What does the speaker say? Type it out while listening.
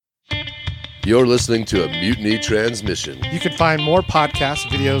You're listening to a Mutiny Transmission. You can find more podcasts,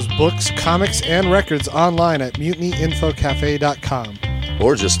 videos, books, comics, and records online at mutinyinfocafe.com.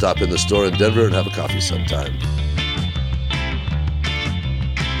 Or just stop in the store in Denver and have a coffee sometime.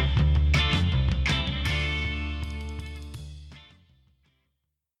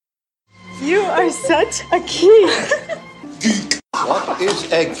 You are such a geek. What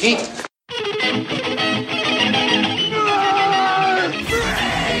is a geek?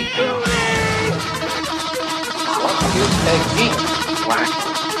 What is a geek? Whack.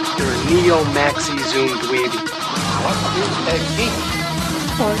 You're a neo-maxi zoom dweeby. What is a geek?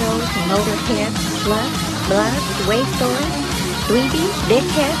 Portals, motorhead, blood, wasteland, dweeby,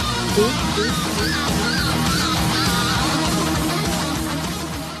 dickhead, geek.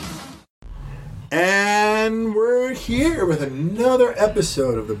 And we're here with another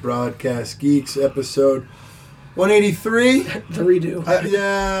episode of the Broadcast Geeks, episode 183. The redo.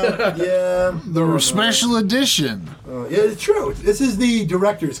 Yeah. The special edition. Yeah, it's true. This is the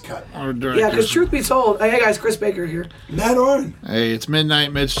director's cut. Yeah, because truth be told, hey guys, Chris Baker here. Matt Oren. Hey, it's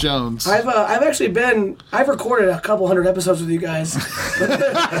Midnight Mitch Jones. I've recorded a couple hundred episodes with you guys.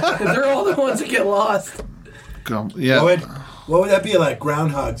 They're all the ones that get lost. Yeah. What would that be like?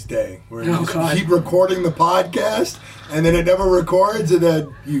 Groundhog's Day, where you keep recording the podcast, and then it never records, and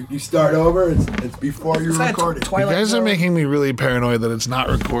then you start over. It's before you record it. You guys are making me really paranoid that it's not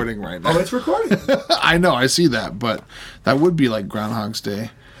recording right now. Oh, it's recording. I know, I see that, but that would be like Groundhog's Day.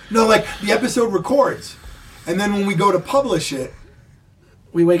 No, like the episode records, and then when we go to publish it,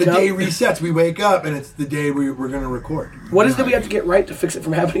 we wake up. The day resets. We wake up, and it's the day we're going to record. What is it we have to get right to fix it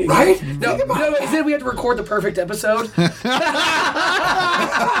from happening again? Right? No, instead we have to record the perfect episode.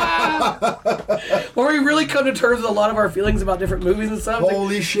 Where we really come to terms with a lot of our feelings about different movies and stuff.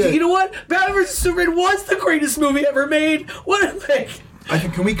 Holy shit. You know what? Batman vs. Superman was the greatest movie ever made. What? I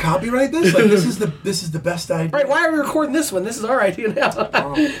think, can we copyright this? Like, this is the best idea. Right, why are we recording this one? This is our idea now.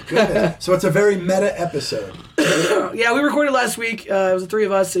 Oh, goodness. So it's a very meta episode. Yeah, we recorded last week. It was the three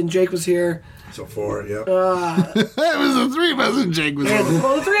of us, and Jake was here. So four, yeah. It was the three of us and Jake was here.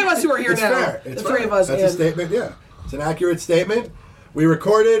 Well, the three of us who are here it's now. Fair. The three of us. That's a statement, yeah. It's an accurate statement. We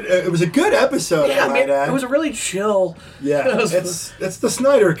recorded. It was a good episode, yeah, I might add. It was a really chill. Yeah, it's the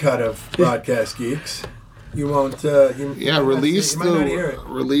Snyder cut of Broadcast Geeks. You won't. Release the.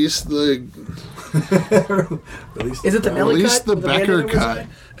 Is it the Nelly release cut? The Becker cut.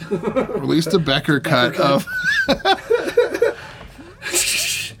 Release the Becker cut of.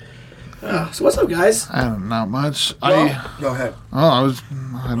 So what's up, guys? I don't know, not much. Well, go ahead. I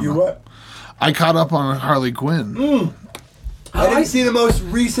don't know. What? I caught up on Harley Quinn. I didn't see the most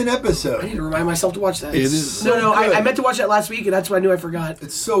recent episode. I need to remind myself to watch that. It is. No, I meant to watch that last week, and that's what I knew I forgot.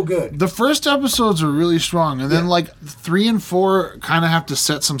 It's so good. The first episodes are really strong, and then like 3 and 4 kind of have to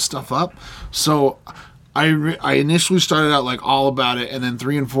set some stuff up. So I initially started out like all about it, and then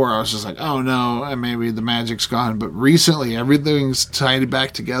 3 and 4 I was just like, oh no, and maybe the magic's gone. But recently everything's tied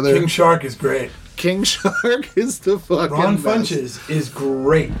back together. King Shark is great. King Shark is the fucking Ron best. Funches is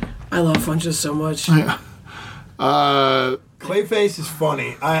great. I love Funches so much. Clayface is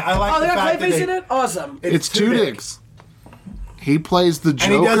funny. I like the they got fact Clayface that in it? Awesome. It's two dicks. He plays the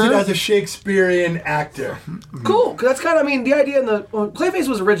Joker. And he does it as a Shakespearean actor. Cool, because that's kind of, the idea in the... Well, Clayface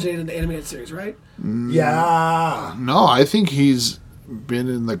was originated in the animated series, right? Yeah. No, I think he's been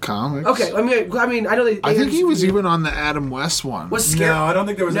in the comics. Okay, I know they... I think he was even on the Adam West one. Was scary. No, I don't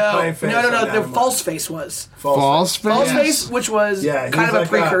think there was a Clayface. No. The False Face was. False Face? False Face, which was kind of a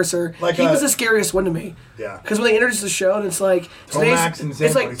precursor. He was the scariest one to me. Yeah. Because when they introduced the show, and it's like...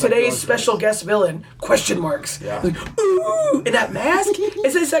 today's special guest villain, question marks. Yeah. Like, ooh, and that mask,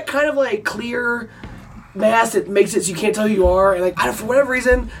 it's that kind of like clear mask that makes it so you can't tell who you are. And like, for whatever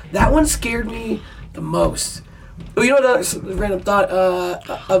reason, that one scared me the most. You know what? Random thought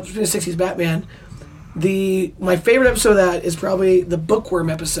of the '60s Batman. My favorite episode of that is probably the Bookworm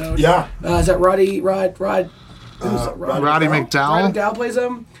episode. Yeah. Is that Roddy McDowell? Roddy McDowell plays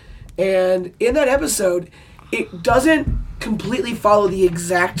him, and in that episode, it doesn't completely follow the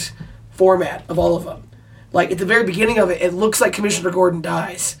exact format of all of them. Like at the very beginning of it, it looks like Commissioner Gordon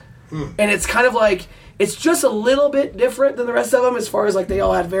dies, and it's kind of like it's just a little bit different than the rest of them as far as like they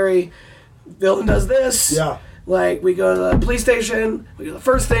all had very villain does this. Yeah. Like, we go to the police station, we do the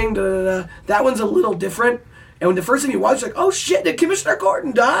first thing, da-da-da. That one's a little different. And when the first thing you watch, you're like, oh shit, did Commissioner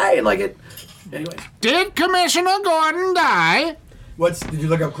Gordon die? And like it... Anyways. Did Commissioner Gordon die? Did you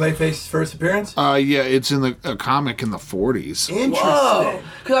look up Clayface's first appearance? Yeah, it's in a comic in the 40s. Interesting. Whoa.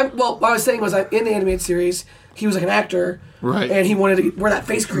 What I was saying was, in the animated series, he was like an actor, right? And he wanted to wear that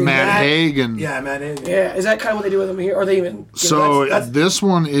face cream. Matt Haig and Matt Haig. Yeah, is that kind of what they do with him here? Or they even? So this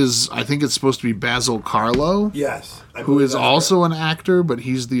one is, I think it's supposed to be Basil Karlo. Yes, who is also an actor, but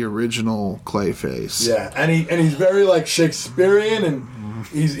he's the original Clayface. Yeah, and he's very like Shakespearean, and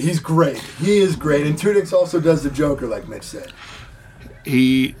he's great. He is great, and Tudyk's also does the Joker, like Mitch said.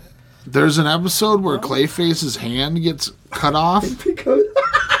 There's an episode where Clayface's hand gets cut off.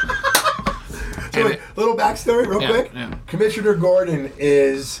 So little backstory, real quick. Yeah. Commissioner Gordon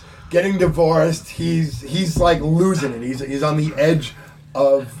is getting divorced. He's like losing it. He's on the edge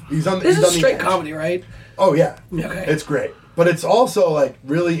of. This is straight comedy, right? Oh yeah. Okay. It's great, but it's also like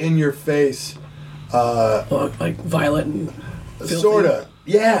really in your face. Like violent and filthy. Sorta.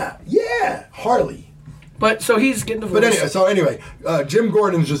 Yeah. Harley. But so he's getting divorced. But anyway, Jim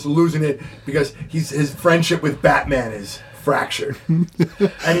Gordon's just losing it because his friendship with Batman is fractured, and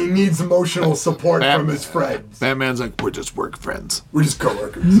he needs emotional support from his friends. Batman's like, we're just work friends. We're just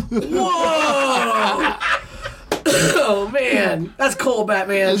coworkers. Whoa! Oh man, that's cool,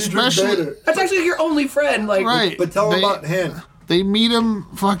 Batman. Especially, that's actually your only friend, like. Right. But tell him about him. They meet him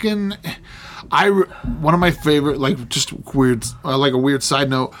fucking. One of my favorite, like, just weird, like a weird side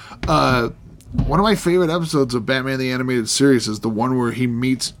note. One of my favorite episodes of Batman the Animated Series is the one where he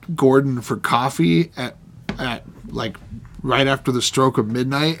meets Gordon for coffee at like right after the stroke of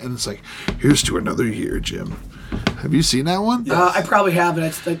midnight, and it's like, here's to another year, Jim. Have you seen that one? I probably have,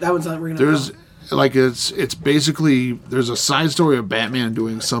 but that one's not ringing. There's like it's basically there's a side story of Batman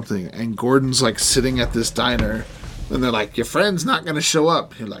doing something, and Gordon's like sitting at this diner, and they're like, your friend's not gonna show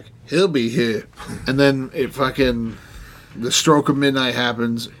up. You're like, he'll be here, and then the stroke of midnight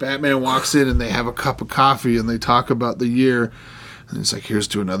happens. Batman walks in, and they have a cup of coffee, and they talk about the year, and it's like, here's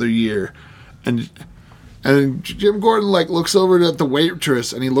to another year, and Jim Gordon like looks over at the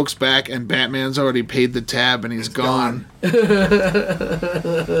waitress, and he looks back, and Batman's already paid the tab, and he's gone. Yeah,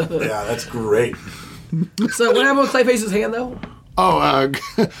 that's great. So what happened with Clayface's hand, though?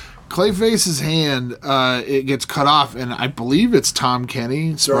 Clayface's hand, it gets cut off, and I believe it's Tom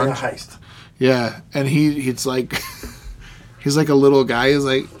Kenny. During a heist. Yeah, and he's like, he's like a little guy. He's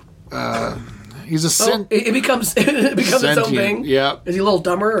like, he's a it becomes its own thing. Yeah. Is he a little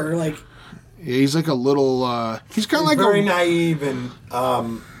dumber or like? Yeah, he's like a little. He's kind of like very naive and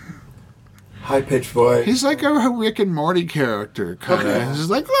high pitched voice. He's like a Rick and Morty character, kind of. Okay. He's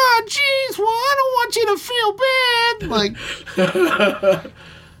just like, oh, jeez, well, I don't want you to feel bad. Like,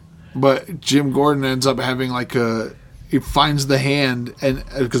 but Jim Gordon ends up having like he finds the hand, and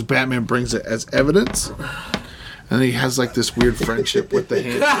because Batman brings it as evidence. And he has like this weird friendship with the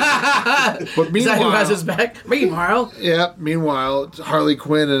hand. But meanwhile, is that who has his back? Meanwhile, yeah. Meanwhile, Harley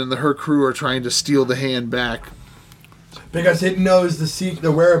Quinn and her crew are trying to steal the hand back because it knows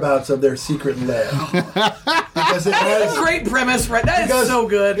the whereabouts of their secret lair. Because it has great premise, right? That is so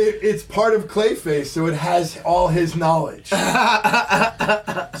good. It's part of Clayface, so it has all his knowledge.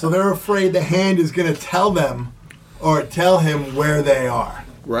 So they're afraid the hand is going to tell them or tell him where they are.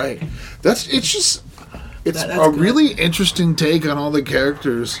 Right. It's a really interesting take on all the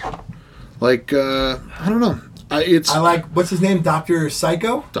characters. Like, I don't know. I like, what's his name? Dr.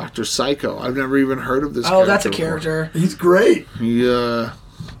 Psycho? Dr. Psycho. I've never even heard of this character. Oh, that's a character. Before. He's great.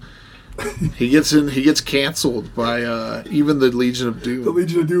 He gets canceled by even the Legion of Doom. The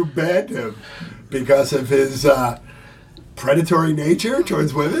Legion of Doom banned him because of his predatory nature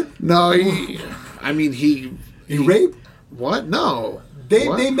towards women? No, he raped? What? No.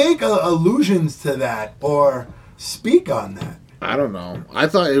 They make allusions to that or speak on that. I don't know. I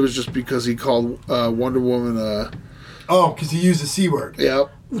thought it was just because he called Wonder Woman because he used the C word. Yep.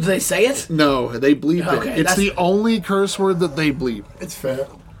 Did they say it? No, they bleep it. It's the only curse word that they bleep. It's fair.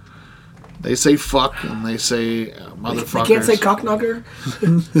 They say fuck and they say motherfuckers. They can't say cockknocker?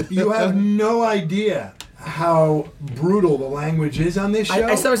 You have no idea how brutal the language is on this show.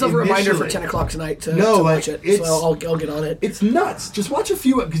 I set myself a reminder for 10 o'clock tonight to watch it, so I'll get on it. It's nuts. Just watch a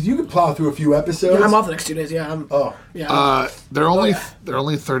few, because you can plow through a few episodes. Yeah, I'm off the next 2 days, yeah. They're only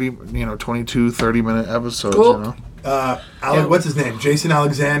 30, 22, 30-minute episodes, cool. you know. What's his name? Jason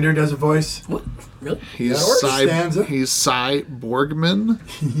Alexander does a voice. What? Really? He's Cy Borgman.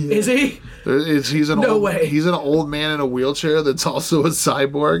 Yeah. Is he? He's an old man in a wheelchair that's also a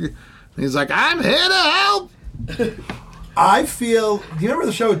cyborg. He's like, I'm here to help. I feel. Do you remember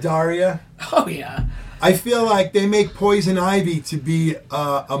the show Daria? Oh yeah. I feel like they make Poison Ivy to be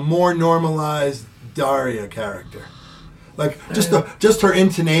a more normalized Daria character, like just her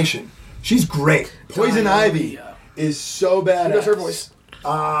intonation. She's great. Poison Ivy is so badass. Who does her voice?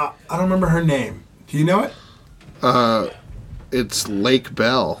 I don't remember her name. Do you know it? It's Lake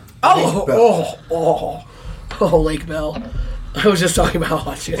Bell. Lake Bell. I was just talking about how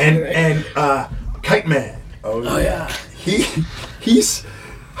hot she is. And Kite Man. Oh yeah. He's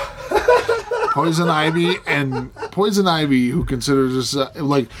Poison Ivy, who considers this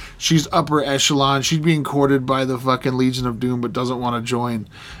like she's upper echelon. She's being courted by the fucking Legion of Doom, but doesn't want to join.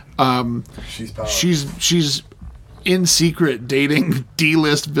 She's powerful. She's in secret dating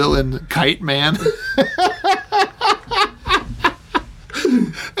D-list villain Kite Man.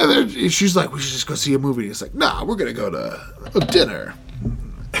 And then she's like, we should just go see a movie. He's like, nah, we're gonna go to a dinner.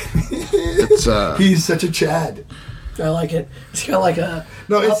 He's such a Chad. I like it. It's kind of like a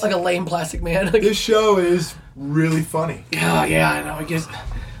like a lame plastic man. This show is really funny. Yeah, I know. I guess.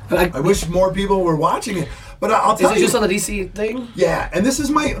 But I wish more people were watching it. But I'll tell you, is it just on the DC thing? Yeah, and this is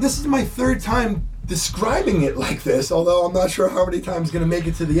my third time describing it like this. Although I'm not sure how many times it's going to make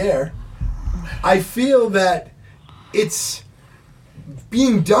it to the air. I feel that it's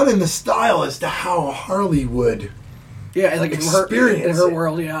being done in the style as to how Harley would. Yeah, like experience in her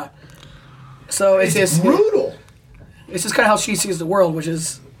world. Yeah. So it's just brutal. It's just kind of how she sees the world, which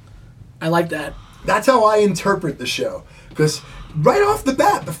is, I like that. That's how I interpret the show. Because right off the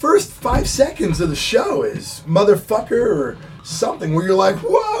bat, the first 5 seconds of the show is motherfucker or something where you're like,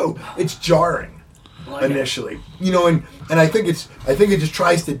 whoa, it's jarring initially. You know, and I think it just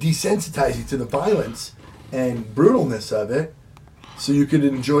tries to desensitize you to the violence and brutalness of it so you could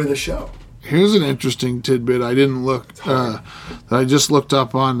enjoy the show. Here's an interesting tidbit I didn't look that I just looked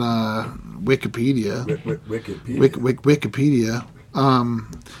up on Wikipedia. Wikipedia.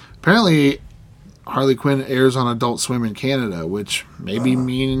 Apparently, Harley Quinn airs on Adult Swim in Canada, which maybe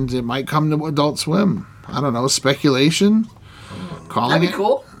means it might come to Adult Swim. I don't know. Speculation. That'd be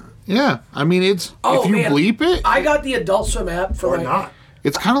cool. Yeah, I mean it's if you bleep it. I got the Adult Swim app for not.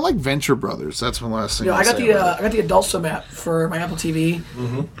 It's kind of like Venture Brothers. That's one last thing. I got the Adult Swim app for my Apple TV,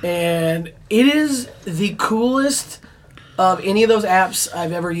 and it is the coolest of any of those apps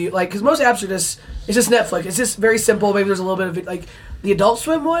I've ever used. Like, because most apps are it's just Netflix. It's just very simple. Maybe there's a little bit of it. Like the Adult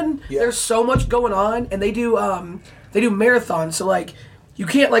Swim one, there's so much going on, and they do marathons. So like, you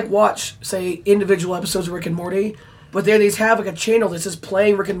can't like watch say individual episodes of Rick and Morty, but they have like a channel that's just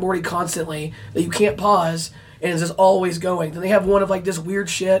playing Rick and Morty constantly that you can't pause. And it's just always going. Then they have one of like this weird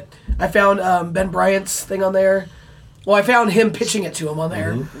shit. I found Ben Bryant's thing on there. Well, I found him pitching it to him on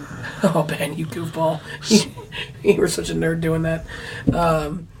there. Oh, Ben, you goofball. You were such a nerd doing that.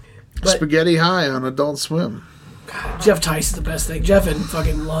 Spaghetti High on Adult Swim. God, Jeff Tice is the best thing. Jeff and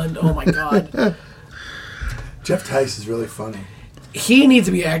fucking Lund. Oh, my God. Jeff Tice is really funny. He needs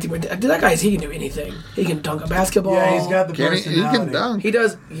to be acting. But that guy, he can do anything. He can dunk a basketball. Yeah, he's got the personality. He can dunk. He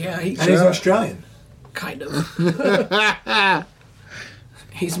does. Yeah. And he's Australian. Kind of.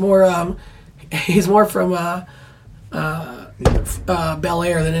 He's more from Bel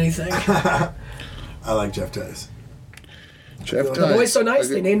Air than anything. I like Jeff Tice. Jeff Tice. The boy's so nice,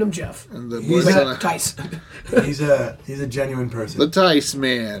 they named him Jeff. And the boy's so Tice. He's a genuine person. The Tice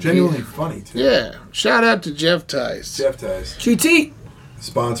man. Genuinely funny too. Yeah. Shout out to Jeff Tice. Jeff Tice. GT.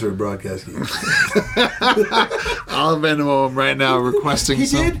 Sponsor of Broadcast Geeks. I'll Venmo him right now requesting He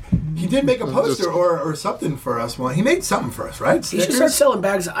did make a poster or something for us. Well, he made something for us, right? He should start selling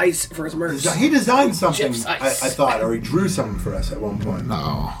bags of ice for his merch. He designed something, I Ice. thought, or he drew something for us at one point.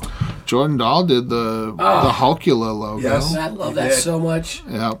 No. Jordan Dahl did the Hulkula logo. Yes. I love that so much.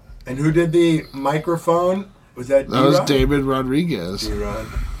 Yep. And who did the microphone? Was that That was David Rodriguez.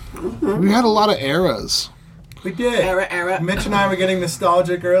 We had a lot of eras. We did. Era. Mitch and I were getting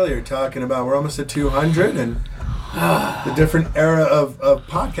nostalgic earlier, talking about we're almost at 200 and the different era of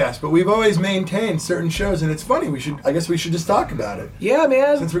podcasts. But we've always maintained certain shows, and it's funny. I guess we should just talk about it. Yeah,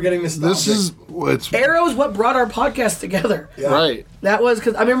 man. Since we're getting nostalgic. This is what's Arrow is what brought our podcast together. Yeah. right. That was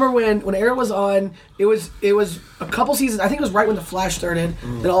because I remember when Arrow was on. It was a couple seasons. I think it was right when the Flash started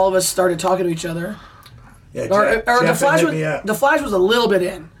that all of us started talking to each other. Yeah, Or Jeff the Flash was a little bit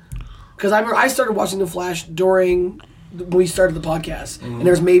in. Because I remember I started watching The Flash when we started the podcast. And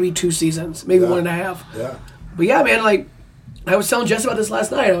there's maybe 2 seasons, maybe 1.5. Yeah. But yeah, man, like, I was telling Jess about this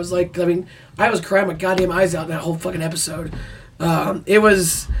last night. I was like, I was crying my goddamn eyes out in that whole fucking episode. They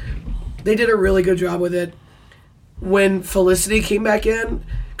did a really good job with it. When Felicity came back in,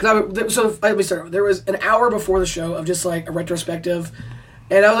 let me start over. There was an hour before the show of just like a retrospective.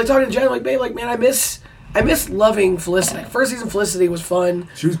 And I was like talking to Jen, like, babe, like, man, I miss loving Felicity. First season Felicity was fun.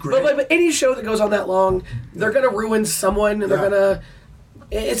 She was great. But any show that goes on that long, they're gonna ruin someone, and they're gonna.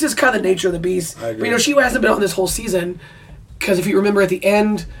 It's just kind of the nature of the beast. I agree. But she hasn't been on this whole season because if you remember at the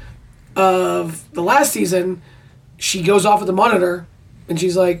end of the last season, she goes off with the monitor, and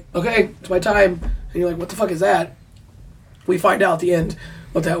she's like, okay, it's my time. And you're like, what the fuck is that? We find out at the end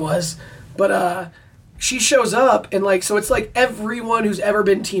what that was. But she shows up, and like, so it's like everyone who's ever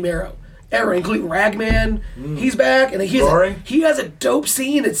been Team Arrow, including Ragman, he's back, and he has a dope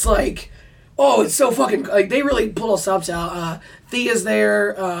scene. It's like, oh, it's so fucking, like, they really pull all stops out. Thea's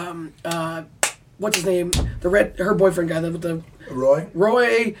there, what's his name? Her boyfriend guy, the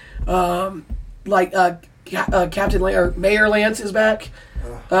Roy, Captain or Mayor Lance is back.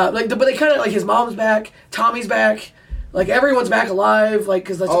 But they kind of, like, his mom's back, Tommy's back, like, everyone's back alive, like,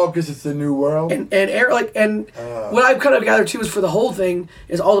 because because it's the new world. And what I've kind of gathered too is for the whole thing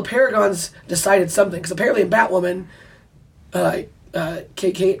is all the Paragons decided something, because apparently in Batwoman,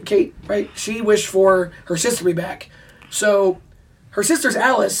 Kate, right? She wished for her sister to be back, so her sister's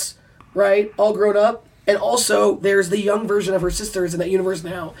Alice, right? All grown up. And also, there's the young version of her sisters in that universe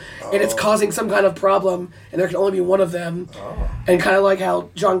now. And it's causing some kind of problem, and there can only be one of them. And kind of like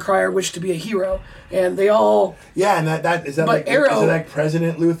how John Cryer wished to be a hero. And they all... Yeah, and is that like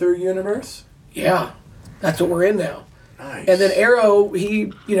President Luthor universe? Yeah, that's what we're in now. Nice. And then Arrow,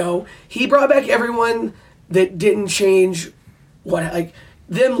 he brought back everyone that didn't change them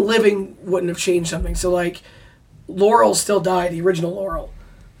living wouldn't have changed something. So, like, Laurel still died, the original Laurel.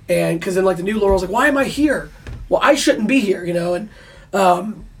 And because then, like, the new Laurel's like, why am I here? Well, I shouldn't be here, you know? And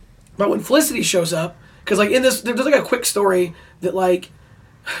but when Felicity shows up, because, like, in this, there's like a quick story that, like,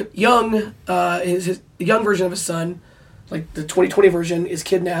 Young, the young version of his son, like the 2020 version, is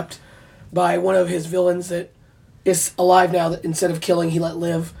kidnapped by one of his villains that is alive now, that instead of killing, he let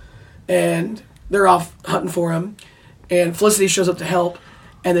live. And they're off hunting for him. And Felicity shows up to help.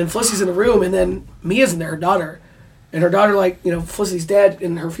 And then Felicity's in the room, and then Mia's in there, her daughter. And her daughter, like, you know, Felicity's dead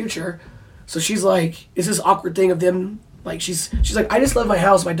in her future. So she's like, it's this awkward thing of them, like, she's like, I just left my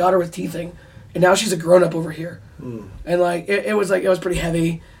house, my daughter was teething, and now she's a grown-up over here. And, like, it was pretty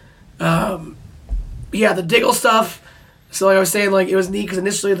heavy. Yeah, the Diggle stuff. So, like I was saying, like, it was neat, because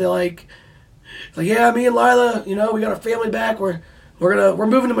initially they're like, yeah, me and Lila, you know, we got our family back, we're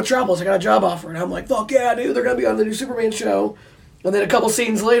moving to Metropolis, I got a job offer. And I'm like, fuck yeah, dude, they're gonna be on the new Superman show. And then a couple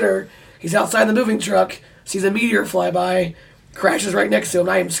scenes later, he's outside the moving truck, sees a meteor fly by, crashes right next to him,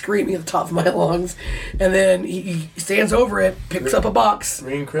 and I am screaming at the top of my lungs. And then he stands over it, picks up a box,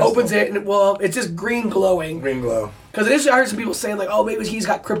 green crystal, opens it, and, well, it's just green glowing. Green glow. Because initially I heard some people saying, like, oh, maybe he's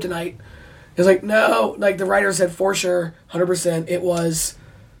got kryptonite. It's like, no, like, the writer said for sure, 100%, it was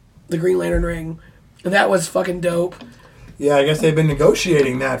the Green Lantern ring. And that was fucking dope. Yeah, I guess they've been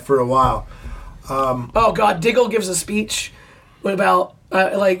negotiating that for a while. Oh, God, Diggle gives a speech about...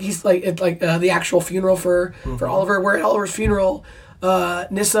 the actual funeral for Oliver. We're at Oliver's funeral.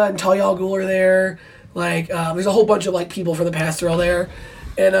 Nyssa and Talia al Ghul are there. Like, there's a whole bunch of, like, people from the past are all there.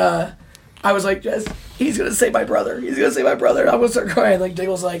 And I was like, Jess, he's gonna say my brother. He's gonna say my brother. I'm gonna start crying. Like,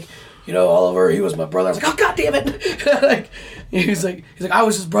 Diggle's like, you know, Oliver, he was my brother. I was like, oh, God damn it. Like, he's like, I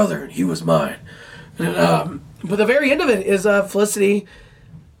was his brother and he was mine. And, but the very end of it is Felicity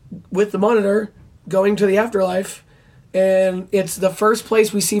with the monitor going to the afterlife. And it's the first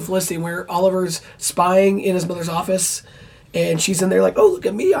place we see Felicity, where Oliver's spying in his mother's office, and she's in there like, oh, look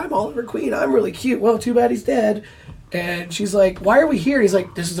at me, I'm Oliver Queen, I'm really cute. Well, too bad he's dead. And she's like, why are we here? And he's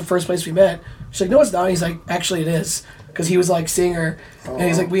like, this is the first place we met. She's like, no, it's not. And he's like, actually, it is. Because he was like seeing her. And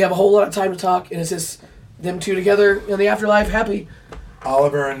he's like, we have a whole lot of time to talk, and it's just them two together in the afterlife, happy.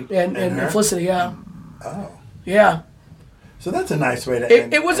 Oliver and Felicity, yeah. Oh. Yeah. So that's a nice way to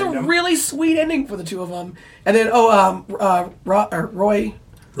end. It was a really sweet ending for the two of them. And then, Roy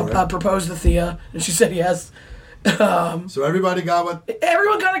proposed to Thea, and she said yes. So everybody got what...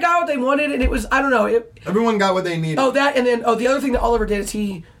 Everyone kind of got what they wanted, and it was, I don't know. Everyone got what they needed. Oh, that, and then, the other thing that Oliver did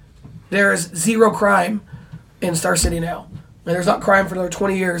is there is zero crime in Star City now. And there's not crime for another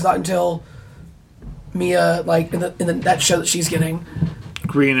 20 years, not until Mia, like, in that show that she's getting.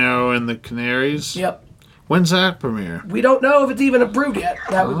 Green Arrow and the Canaries? Yep. When's that premiere? We don't know if it's even approved yet.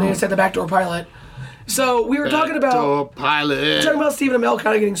 They just had the backdoor pilot. So we were talking about Stephen Amell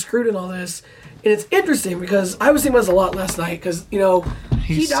kind of getting screwed in all this, and it's interesting because I was thinking about this a lot last night because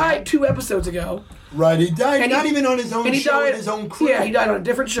he died 2 episodes ago. Right, he died not even on his own show with his own crew. Yeah, he died on a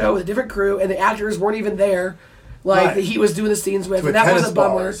different show with a different crew, and the actors weren't even there, that he was doing the scenes with, and that was a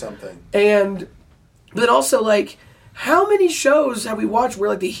bummer. Or something. But then also like, how many shows have we watched where,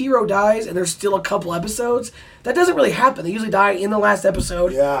 like, the hero dies and there's still a couple episodes? That doesn't really happen. They usually die in the last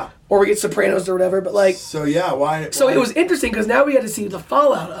episode. Yeah. Or we get Sopranos or whatever, but, like... So, yeah, why... So it was interesting because now we had to see the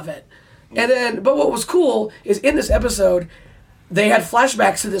fallout of it. And then... But what was cool is in this episode, they had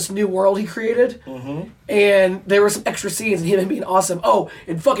flashbacks to this new world he created. Mm-hmm. And there were some extra scenes and him being awesome. Oh,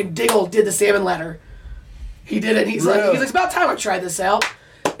 and fucking Diggle did the salmon ladder. He did it. He's like, it's about time I tried this out.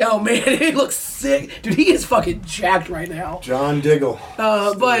 Oh man, he looks sick, dude. He is fucking jacked right now. John Diggle.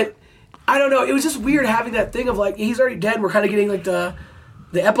 But I don't know. It was just weird having that thing of like he's already dead. And we're kind of getting like the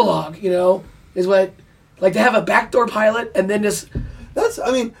epilogue, you know, is what like to have a backdoor pilot and then just. That's.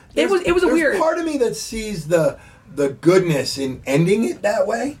 I mean, it was a weird part of me that sees the goodness in ending it that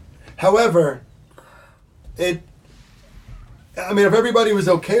way. However, I mean, if everybody was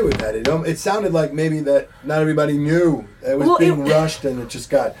okay with that, it sounded like maybe that not everybody knew it was being rushed and it just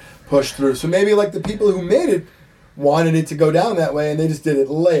got pushed through. So maybe like the people who made it wanted it to go down that way and they just did it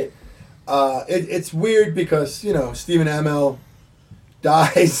late. It's weird because, you know, Stephen Amell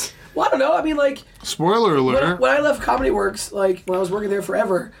dies. Well, I don't know. I mean, like... Spoiler alert. When I left Comedy Works, like, when I was working there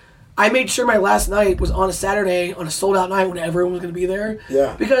forever, I made sure my last night was on a Saturday, on a sold-out night when everyone was going to be there.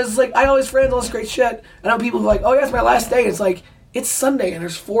 Yeah. Because, like, I always friends, all this great shit. I know people who are like, oh, yeah, it's my last day. It's like, it's Sunday, and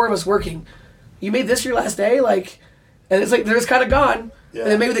there's 4 of us working. You made this your last day? Like, and it's like, they're just kind of gone. Yeah.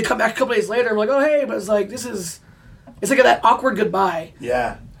 And then maybe they come back a couple days later, and I'm like, oh, hey, but it's like, it's like that awkward goodbye.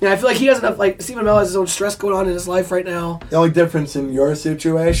 Yeah. And I feel like he has enough, like, Stephen Amell has his own stress going on in his life right now. The only difference in your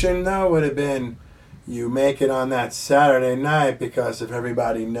situation, though, would have been you make it on that Saturday night because if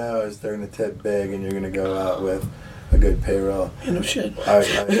everybody knows they're going to tip big and you're going to go out with a good payroll. Yeah, no shit.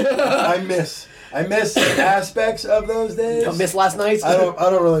 I miss aspects of those days. You don't miss last night? I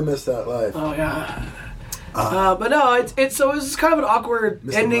don't really miss that life. Oh, yeah. But no, it's so it was kind of an awkward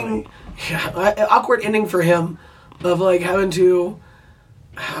ending. Yeah, awkward ending for him of, like, having to...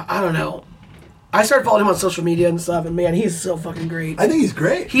 I don't know. I started following him on social media and stuff, and man, he's so fucking great. I think he's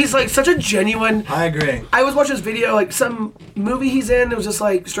great. He's like such a genuine... I agree. I was watching this video, like some movie he's in, it was just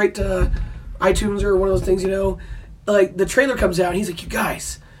like straight to iTunes or one of those things, you know. Like the trailer comes out, and he's like, you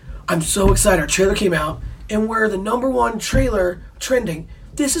guys, I'm so excited. Our trailer came out, and we're the #1 trailer trending.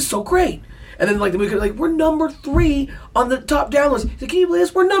 This is so great. And then like the movie, like, we're #3 on the top downloads. He's like, can you believe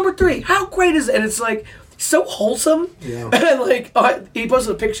this? We're #3. How great is it? And it's like... so wholesome. Yeah. And like he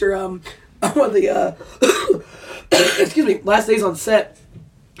posted a picture on the excuse me, last days on set.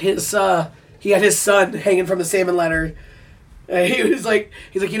 He had his son hanging from the salmon ladder. And he's like,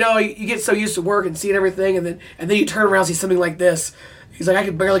 you know, you get so used to work and seeing everything, and then you turn around and see something like this. He's like, I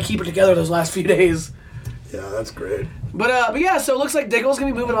could barely keep it together those last few days. Yeah, that's great. But yeah, so it looks like Diggle's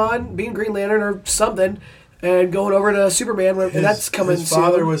gonna be moving on, being Green Lantern or something. And going over to Superman, and that's coming soon. His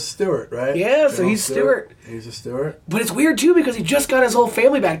father was Stewart, right? Yeah, so he's Stewart. He's a Stewart. But it's weird, too, because he just got his whole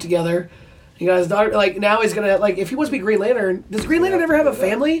family back together. He got his daughter, like, now he's going to, like, if he wants to be Green Lantern, does Green Lantern ever have a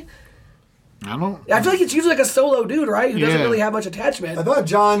family? I don't... I feel like it's usually like a solo dude, right? Who doesn't really have much attachment. I thought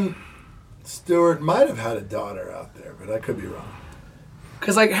John Stewart might have had a daughter out there, but I could be wrong.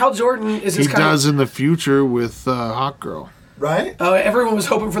 Because, like, Hal Jordan is his He does in the future with Hawkgirl. Right? Everyone was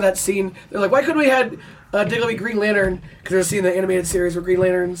hoping for that scene. They're like, why couldn't we had Diggle be Green Lantern? Because they're seeing the animated series where Green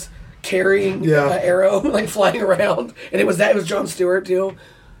Lantern's carrying Arrow, like flying around, and it was John Stewart too.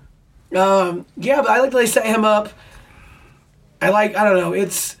 Yeah, but I like that they set him up. I don't know.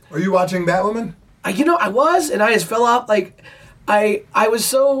 It's. Are you watching Batwoman? You know, I was, and I just fell off. Like, I've been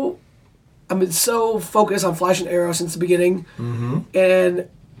so focused on Flash and Arrow since the beginning, and.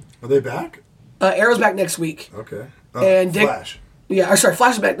 Are they back? Arrow's back next week. Okay. And Flash. Yeah, sorry,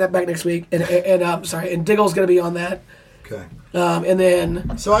 Flash is back next week, and Diggle's gonna be on that. Okay. And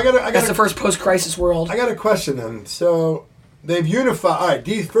then so I got that's the first post-crisis world. I got a question then. So they've unified. All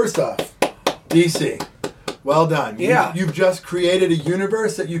right, first off, DC, well done. Yeah. You've just created a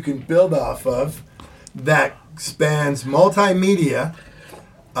universe that you can build off of that spans multimedia.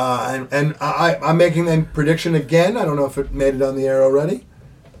 And I'm making a prediction again. I don't know if it made it on the air already.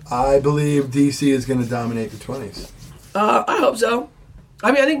 I believe DC is going to dominate the 20s. I hope so.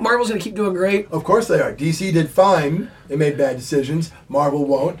 I mean, I think Marvel's going to keep doing great. Of course they are. DC did fine. They made bad decisions. Marvel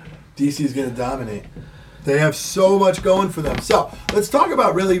won't. DC is going to dominate. They have so much going for them. So let's talk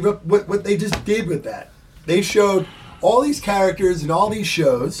about really what they just did with that. They showed all these characters and all these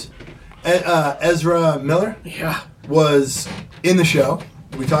shows. Ezra Miller was in the show.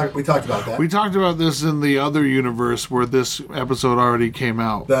 We talked about that. We talked about this in the other universe where this episode already came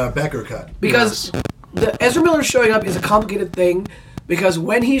out. The Becker cut. Because the Ezra Miller showing up is a complicated thing. Because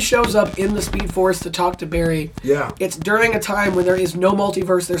when he shows up in the Speed Force to talk to Barry, it's during a time when there is no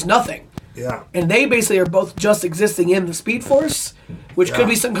multiverse, there's nothing. Yeah. And they basically are both just existing in the Speed Force, which could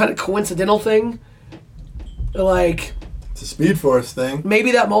be some kind of coincidental thing. Like... It's a Speed Force thing.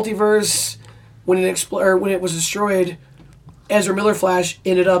 Maybe that multiverse, when it was destroyed... Ezra Miller Flash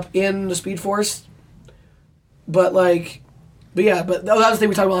ended up in the Speed Force. But that was the thing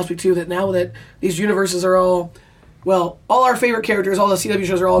we talked about last week too, that now that these universes are all our favorite characters, all the CW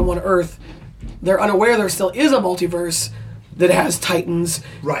shows are all on one Earth, they're unaware there still is a multiverse that has Titans,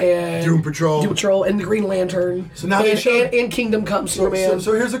 Right. and Doom Patrol. and the Green Lantern. So now they and, showed- and Kingdom Come Superman.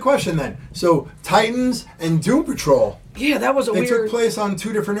 So here's a question then. So Titans and Doom Patrol, yeah, that was a they weird. took place on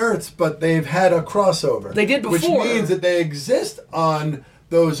 2 different Earths, but they've had a crossover. They did Which before. means that they exist on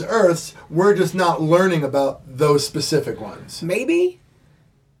those Earths. We're just not learning about those specific ones. Maybe.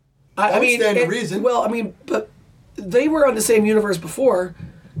 I would mean, stand to reason. Well, I mean, but they were on the same universe before,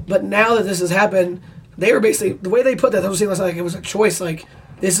 but now that this has happened, they were basically the way they put that. That was like it was a choice. Like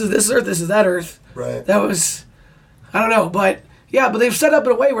this is this Earth, this is that Earth. Right. That was, I don't know, but yeah, but they've set up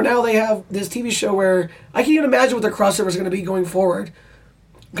in a way where now they have this TV show where I can't even imagine what their crossover is going to be going forward,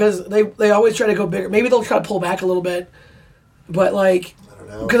 because they always try to go bigger. Maybe they'll try to pull back a little bit, but like,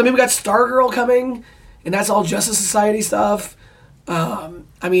 because I mean we got Stargirl coming, and that's all Justice Society stuff.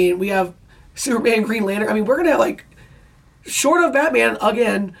 I mean, we have Superman, Green Lantern. I mean, we're gonna have like, short of Batman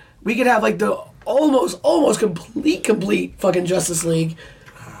again, we could have like the almost complete fucking Justice League.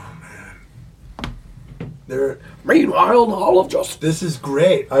 Meanwhile, the Hall of Justice. This is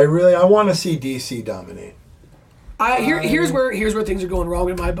great. I want to see DC dominate. Here's where things are going wrong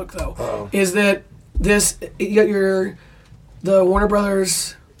in my book though. Uh-oh. Is that this the Warner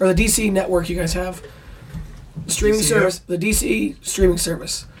Brothers or the DC network you guys have streaming DCU? service, the DC streaming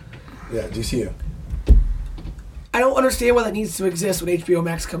service. Yeah, DCU. I don't understand why that needs to exist when HBO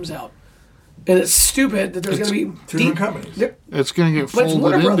Max comes out. And it's stupid that there's going to be... Two different companies. It's going to get But it's folded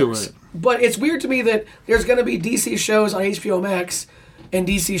Warner into Brothers. it. But it's weird to me that there's going to be DC shows on HBO Max and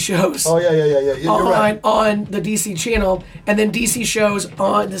DC shows Oh, yeah. You're right. on the DC channel, and then DC shows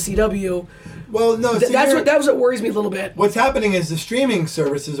on the CW. Well, no, see, That was what worries me a little bit. what's happening is the streaming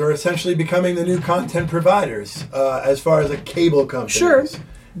services are essentially becoming the new content providers as far as like cable companies. Sure.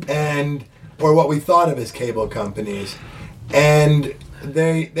 Or what we thought of as cable companies. And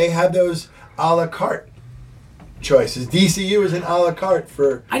they have those a la carte choices. DCU is an a la carte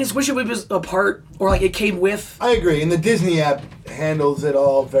for... I just wish it was a part, or like it came with... I agree, and the Disney app handles it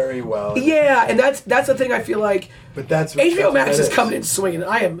all very well. Yeah, and that's the thing I feel like... But that's... HBO Max that is coming in swinging.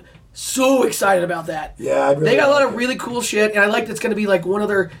 I am so excited about that. Yeah, I really they got a lot like of it. really cool shit, and I like that's going to be like one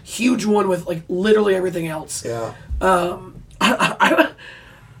other huge one with like literally everything else. Yeah.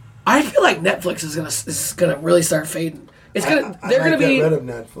 I feel like Netflix is gonna really start fading. It's gonna they're gonna be get rid of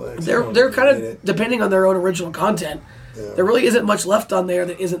Netflix. they're kind of depending on their own original content. Yeah. There really isn't much left on there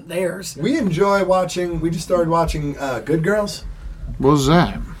that isn't theirs. We enjoy watching. We just started watching Good Girls. What was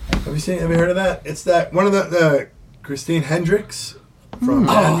that? Have you heard of that? It's that one of the Christine Hendricks from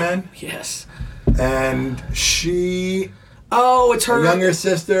Mad Men, Yes. and she, Oh, it's her her younger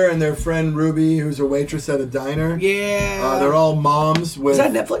sister, and their friend Ruby, who's a waitress at a diner. Yeah. They're all moms with. Is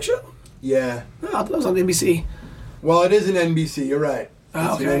that a Netflix show? Yeah. Oh, I thought it was on NBC. Well, it is an NBC. You're right.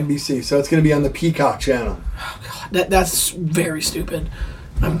 Oh, It's okay. an NBC, so it's going to be on the Peacock channel. That's very stupid.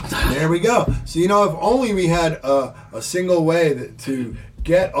 There we go. So if only we had a single way to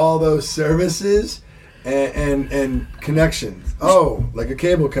get all those services and connections. Oh, like a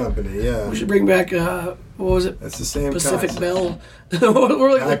cable company, yeah. We should bring back what was it? That's the same Pacific concept. Bell.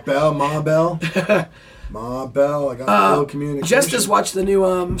 We're like, Pac Bell, Ma Bell. Ma Bell, I got a little communication. Justice watched the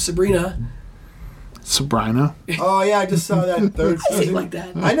new Sabrina. Sabrina? Oh, yeah, I just saw that third I season. like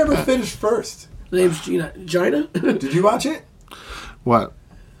that. I never finished first. The name's Gina. Did you watch it? What?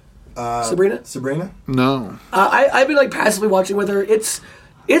 Sabrina. Sabrina? No. I've been like passively watching with her. It's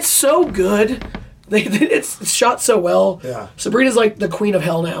so good. It's shot so well. Yeah. Sabrina's like the queen of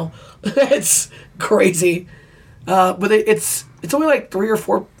hell now. It's crazy. But it's only like 3 or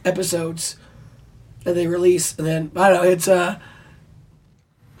 4 episodes that they release, and then I don't know. It's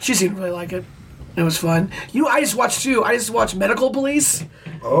she seemed to really like it. It was fun. I just watched Medical Police.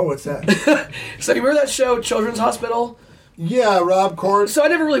 Oh, what's that? So you remember that show, Children's Hospital? Yeah, Rob Cord. So I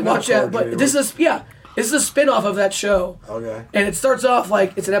never really watched Cord that, but Jr. this is a spin-off of that show. Okay. And it starts off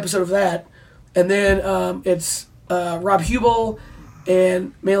like it's an episode of that, and then it's Rob Hubel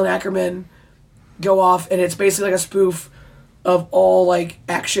and Malin Ackerman go off, and it's basically like a spoof of all like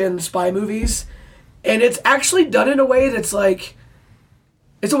action spy movies, and it's actually done in a way that's like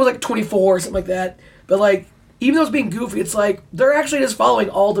it's almost like 24 or something like that. But like even though it's being goofy, it's like they're actually just following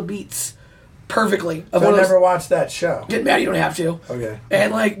all the beats perfectly. I never watched that show. Get mad, you don't have to. Okay.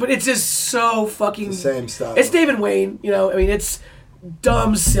 And like, but it's just so fucking It's the same style. It's David Wayne, I mean, it's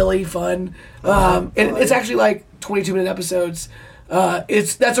dumb, silly, fun. And it's actually like 22-minute episodes.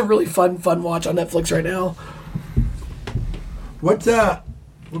 That's a really fun watch on Netflix right now. We'll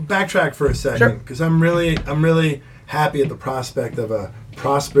backtrack for a Sure. second because I'm really happy at the prospect of a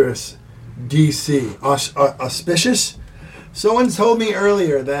prosperous DC. Auspicious. Someone told me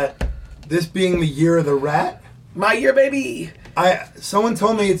earlier that this being the year of the rat. My year, baby. Someone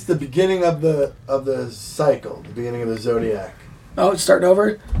told me it's the beginning of the cycle, the beginning of the zodiac. Oh, it's starting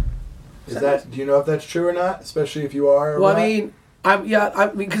over. Do you know if that's true or not? Especially if you are. Well, I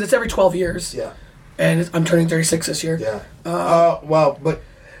mean, because it's every 12 years. Yeah. And I'm turning 36 this year. Yeah. But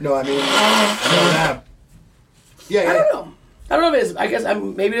no, I mean, I know that. Yeah. I don't know if it is. I guess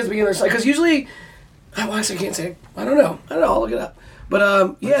maybe it is the beginning of the cycle. Because usually, actually, I can't say. I don't know. I'll look it up.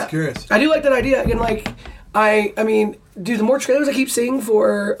 But yeah, just curious. I do like that idea. And like, I mean, dude, the more trailers I keep seeing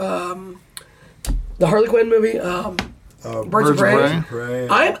for the Harley Quinn movie, Birds of Prey.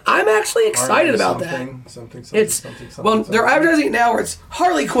 I'm actually excited about that. Something. They're advertising it now where it's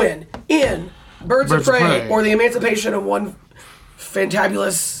Harley Quinn in Birds of Prey or the Emancipation of One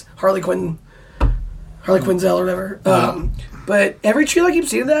Fantabulous Harley Quinzel or whatever. But every trailer I keep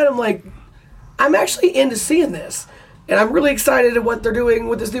seeing that, I'm like, I'm actually into seeing this. And I'm really excited at what they're doing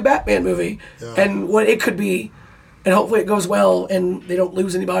with this new Batman movie and what it could be. And hopefully it goes well and they don't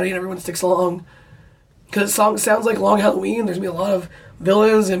lose anybody and everyone sticks along. Because it sounds like Long Halloween. There's going to be a lot of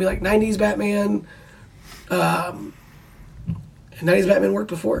villains. It's going to be like 90s Batman. And 90s Batman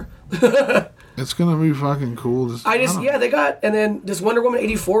worked before. It's going to be fucking cool. And then this Wonder Woman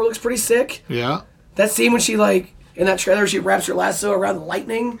 84 looks pretty sick. Yeah. That scene when she, like, in that trailer, she wraps her lasso around the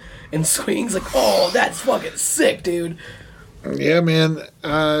lightning and swings. Like, oh, that's fucking sick, dude. Yeah, man.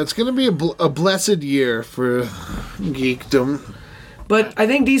 It's going to be a blessed year for geekdom. But I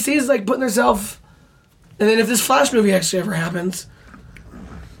think DC is, like, putting themselves... And then if this Flash movie actually ever happens...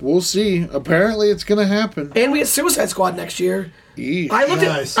 We'll see. Apparently it's going to happen. And we get Suicide Squad next year. Yeesh.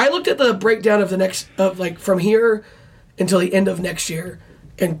 I looked at the breakdown of from here until the end of next year.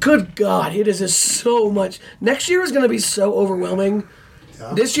 And good God, it is just so much. Next year is going to be so overwhelming.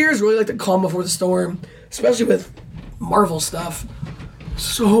 Yeah. This year is really like the calm before the storm, especially with Marvel stuff.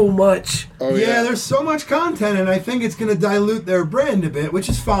 So much. Oh, yeah, there's so much content, and I think it's going to dilute their brand a bit, which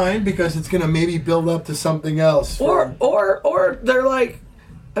is fine because it's going to maybe build up to something else. Or they're like,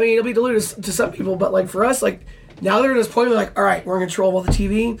 I mean, it'll be diluted to some people, but like for us, like now they're at this point where like, all right, we're in control of all the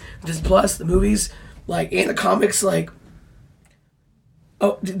TV, Disney Plus, the movies, like and the comics, like.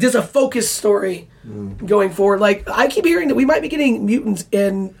 Oh, there's a focused story going forward. Like I keep hearing that we might be getting mutants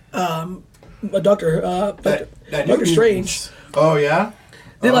in Doctor Strange. Oh yeah.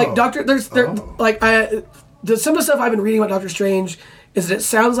 They like Doctor. Some of the stuff I've been reading about Doctor Strange is that it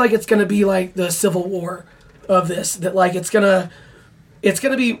sounds like it's going to be like the Civil War of this. That like it's gonna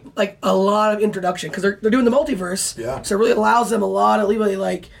be like a lot of introduction because they're doing the multiverse. Yeah. So it really allows them a lot of leeway.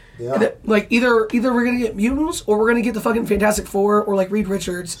 Like. Yeah. Like either we're gonna get mutants or we're gonna get the fucking Fantastic Four or like Reed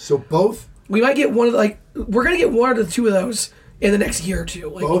Richards. So both. We might get one of we're gonna get one or the two of those in the next year or two.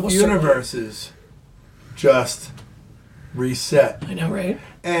 Like, both universes just reset. I know, right?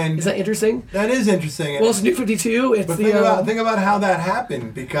 And is that interesting? That is interesting. Well, it's New 52. But think about how that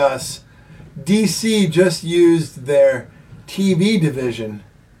happened because DC just used their TV division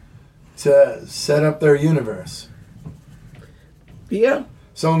to set up their universe. Yeah.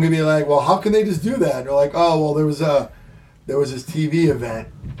 Someone could be like, well, how can they just do that? And they're like, oh, well, there was this TV event,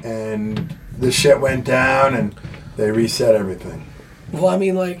 and the shit went down, and they reset everything. Well, I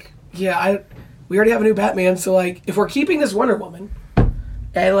mean, like, yeah, we already have a new Batman, so, like, if we're keeping this Wonder Woman,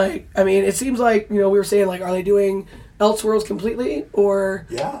 and, like, I mean, it seems like, we were saying, like, are they doing Elseworlds completely, or,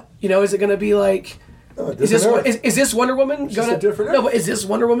 is it going to be, like, is this Wonder Woman going to... No, but is this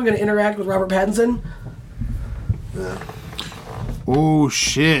Wonder Woman going to interact with Robert Pattinson? Yeah. Oh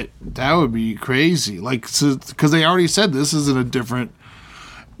shit, that would be crazy. Like, because they already said this isn't a different.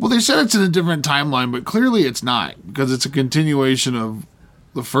 Well, they said it's in a different timeline, but clearly it's not because it's a continuation of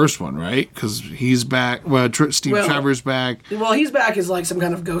the first one, right? Because he's back. Well, Steve Trevor's back. Well, he's back as like some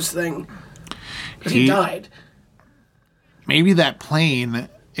kind of ghost thing. Because he died. Maybe that plane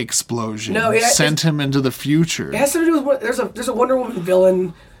explosion sent him into the future. It has to do with there's a Wonder Woman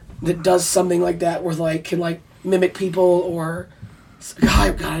villain that does something like that, where like can like mimic people or.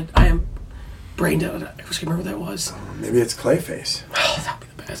 God, I am brain dead. I wish I could remember what that was. Maybe it's Clayface. Oh, that would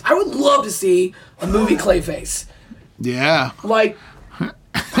be the best. I would love to see a movie Clayface. Yeah. Like.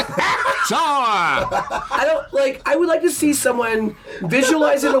 I would like to see someone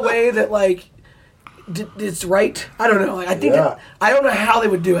visualize it in a way that, like, it's right. I don't know. Like, I think I don't know how they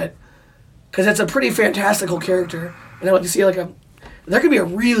would do it. Because it's a pretty fantastical character. And I'd like to see, like, there could be a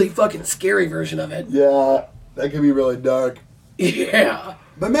really fucking scary version of it. Yeah, that could be really dark. Yeah.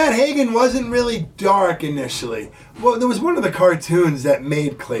 But Matt Hagen wasn't really dark initially. Well, there was one of the cartoons that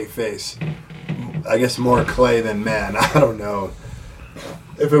made Clayface. I guess more clay than man. I don't know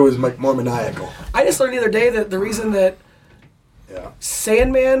if it was more maniacal. I just learned the other day that the reason that Yeah.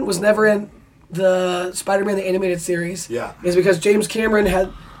 Sandman was never in the Spider-Man the animated series. Yeah. Is because James Cameron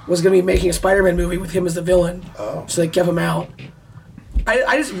was going to be making a Spider-Man movie with him as the villain. Oh. So they kept him out.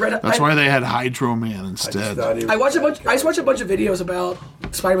 I just read. That's why they had Hydro Man instead. I watched a bunch. I just watched a bunch of videos about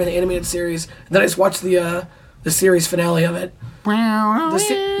Spider-Man the animated series, and then I just watched the series finale of it. You know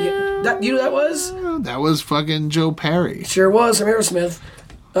who that was? That was fucking Joe Perry. Sure was from Aerosmith.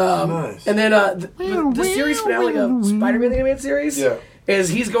 Nice. And then the series finale of Spider-Man the animated series is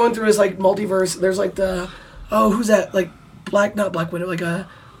he's going through his like multiverse. There's like who's that? Like not Black Widow, like a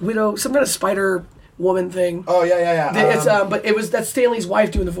widow, some kind of spider woman thing. Oh yeah. It's but that's Stanley's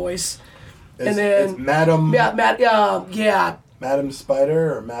wife doing the voice. And then it's Madam. Yeah. Madam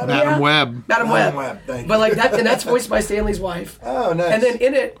Spider or Madam. Madam Web. Madam Web. Thank you. But like that, and that's voiced by Stanley's wife. Oh, nice. And then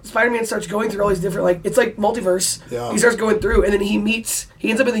in it, Spider-Man starts going through all these different like it's like multiverse. Yeah. He starts going through, and then he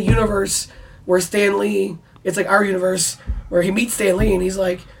ends up in the universe where Stanley. It's like our universe where he meets Stanley, and he's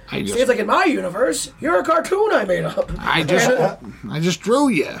like, Stan's like, in my universe, you're a cartoon I made up. I just drew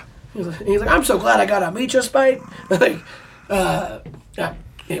you. He's like, I'm so glad I got a meet you spite. Like,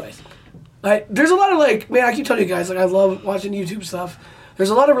 anyways. There's a lot of like, man, I keep telling you guys, like, I love watching YouTube stuff.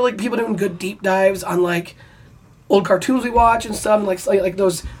 There's a lot of really people doing good deep dives on like old cartoons we watch and stuff, and like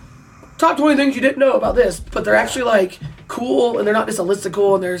those top 20 things you didn't know about this, but they're actually like cool and they're not just a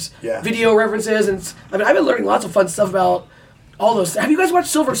listicle, and there's video references, and I've been learning lots of fun stuff about all those. Have you guys watched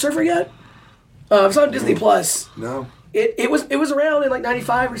Silver Surfer yet? It's on Disney Plus. No. It was around in like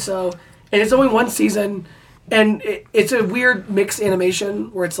 '95 or so, and it's only one season, and it's a weird mixed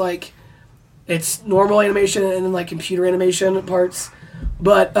animation where it's like it's normal animation and then like computer animation parts,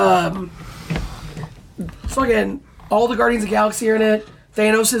 but fucking all the Guardians of the Galaxy are in it.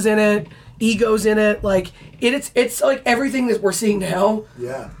 Thanos is in it. Ego's in it. Like it's like everything that we're seeing now.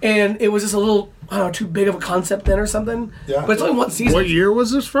 Yeah. And it was just a little, I don't know, too big of a concept then or something. Yeah. But it's only one season. What year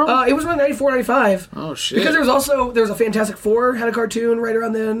was this from? It was around 94, 95. Oh shit. Because there was a Fantastic Four had a cartoon right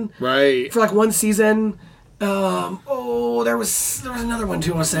around then. Right. For like one season. There was another one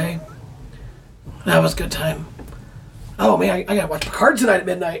too, I want to say. That was a good time. Oh man, I gotta watch Picard tonight at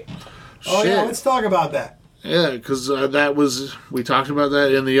midnight. Oh yeah, let's talk about that. Yeah, because we talked about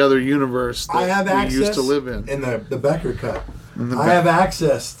that in the other universe that I have we access used to live in. The Becker cut. I have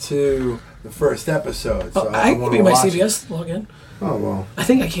access to the first episode, so I can want be to my watch CBS login. Oh well. I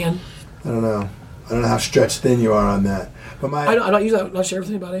think I can. I don't know how stretched thin you are on that. But I'm not using that. I'm not sharing with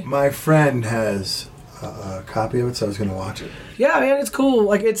anybody. My friend has a copy of it, so I was going to watch it. Yeah, man, it's cool.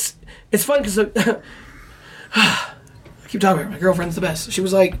 Like it's fun because I keep talking about her. My girlfriend's the best. She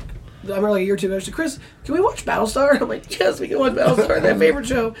was like, I remember like a year or two ago, she said, Chris, can we watch Battlestar? I'm like, yes, we can watch Battlestar, that favorite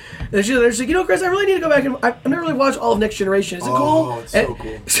show. And she's like, you know, Chris, I really need to go back and I've never really watched all of Next Generation. Is it cool? Oh, it's so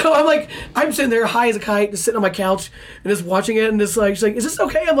cool. So I'm like, I'm sitting there high as a kite, just sitting on my couch and just watching it, and just like, she's like, is this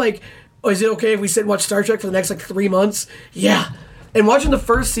okay? I'm like, oh, is it okay if we sit and watch Star Trek for the next like 3 months? Yeah. And watching the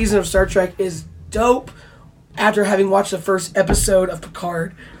first season of Star Trek is dope after having watched the first episode of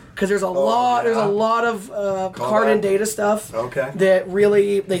Picard. Because there's a lot of Picard and Data stuff that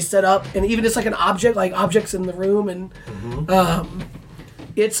really they set up, and even just like an object, like objects in the room, and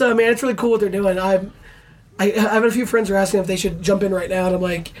it's it's really cool what they're doing. I have a few friends who are asking if they should jump in right now, and I'm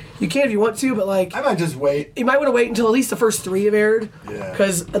like, you can if you want to, but like I might just wait. You might want to wait until at least the first 3 have aired,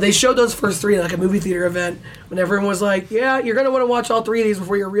 because they showed those first 3 at like a movie theater event when everyone was like, yeah, you're gonna want to watch all 3 of these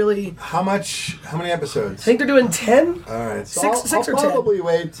before you're really. How many episodes? I think they're doing 10. All right, so six or 10. I'll probably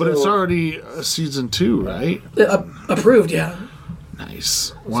wait. But it's already season 2, right? Approved, yeah.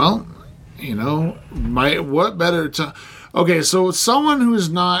 Nice. Well, you know, what better to? Okay, so someone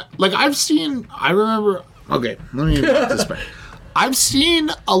who's not like I remember. Okay, let me get this back. I've seen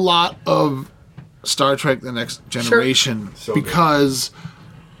a lot of Star Trek: The Next Generation because,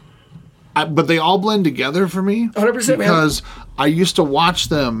 but they all blend together for me. 100%, because I used to watch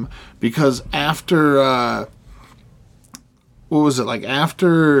them because after what was it like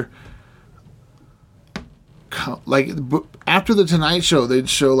after the Tonight Show, they'd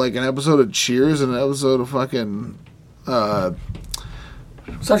show like an episode of Cheers and an episode of fucking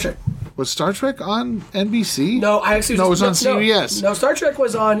Star Trek. Was Star Trek on NBC? No, I actually it was on CBS. No, Star Trek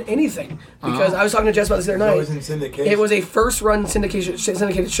was on anything because I was talking to Jess about this the other night. It was in syndication. It was a first-run syndicated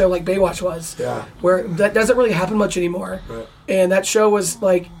show like Baywatch was. Yeah. Where that doesn't really happen much anymore. Right. And that show was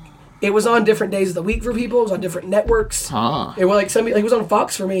like, it was on different days of the week for people. It was on different networks. It was like it was on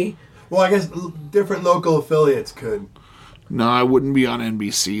Fox for me. Well, I guess different local affiliates could. No, I wouldn't be on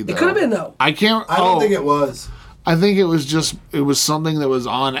NBC though. It could have been though. I can't. I don't think it was. I think it was something that was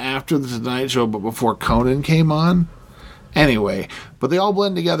on after the Tonight Show, but before Conan came on. Anyway, but they all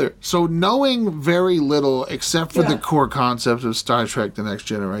blend together. So knowing very little except for the core concepts of Star Trek The Next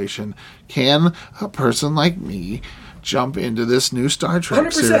Generation, can a person like me jump into this new Star Trek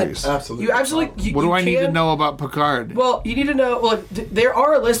 100%. series? Absolutely. You absolutely. What do I need to can- know about Picard? Well, you need to know. Well, there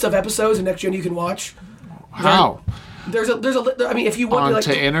are a list of episodes in Next Gen you can watch. How? There's a. I mean, if you want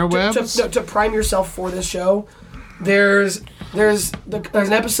Onto interwebs? to prime yourself for this show, there's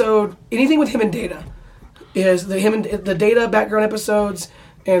an episode. Anything with him and Data is the Data background episodes,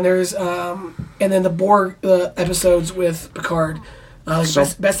 and there's and then the Borg episodes with Picard.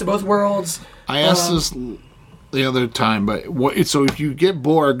 Best of both worlds. I asked this the other time, but so if you get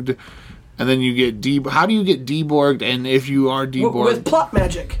Borged and then you get how do you get deborged? And if you are deborged, with plot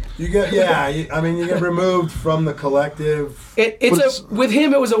magic, You get you get removed from the collective. With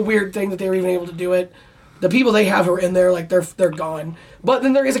him it was a weird thing that they were even able to do it. The people they have are in there, like they're gone. But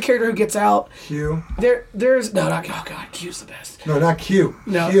then there is a character who gets out. Q. There's not oh god, Q's the best. No, not Q.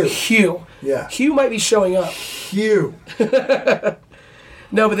 No, Q. Yeah. Q might be showing up. Q.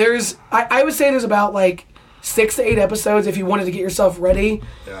 No, but I would say there's about like 6 to 8 episodes if you wanted to get yourself ready.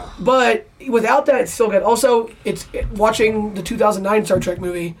 Yeah. But without that, it's still good. Also, it's watching the 2009 Star Trek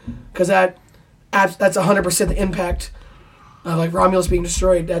movie because that's 100% the impact of like Romulus being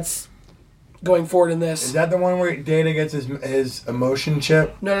destroyed. That's going forward in this. Is that the one where Data gets his emotion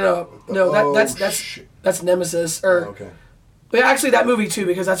chip? No. That's Nemesis. Okay. But actually, that movie too,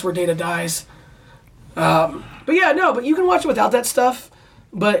 because that's where Data dies. But you can watch it without that stuff.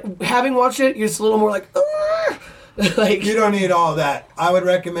 But having watched it, it's a little more like, like you don't need all that. I would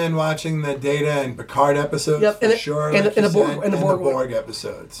recommend watching the Data and Picard episodes for sure, and the Borg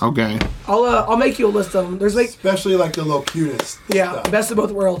episodes. Okay. I'll make you a list of them. There's like especially like the Locutus. stuff. Best of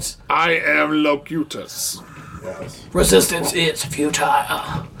both worlds. I am Locutus. Yes. Resistance is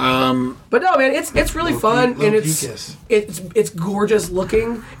futile. But no, man, it's really fun and it's gorgeous looking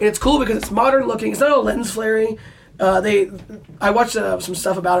and it's cool because it's modern looking. It's not all lens flaring. I watched some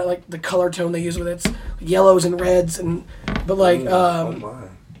stuff about it, like the color tone they use with it. It's yellows and reds, it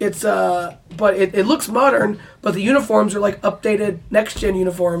looks modern. But the uniforms are like updated next gen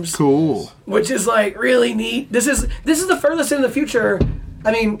uniforms. Cool. Which is like really neat. This is the furthest in the future.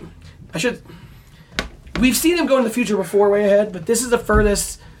 I mean, we've seen them go in the future before, way ahead, but this is the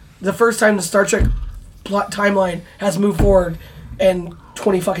first time the Star Trek plot timeline has moved forward in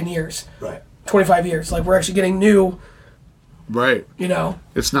 20 fucking years. Right. 25 years. Like, we're actually getting new. Right. You know?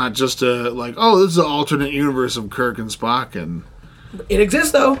 It's not just this is an alternate universe of Kirk and Spock. And it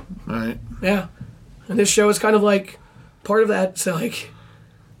exists, though. Right. Yeah. And this show is kind of like part of that. So, like.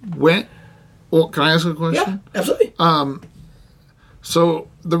 Can I ask a question? Yeah, absolutely. So,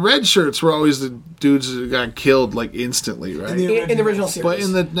 the red shirts were always the dudes that got killed, like, instantly, right? In the original series. But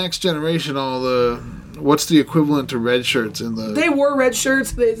in the Next Generation, what's the equivalent to red shirts in the... They wore red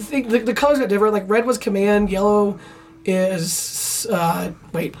shirts. The colors got different. Like, red was command, yellow is...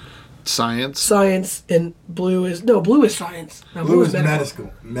 Science, and blue is... No, blue is science. No, blue is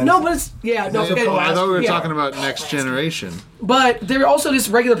medical. No, but it's... Yeah, no. I thought we were talking about Next Generation. But there are also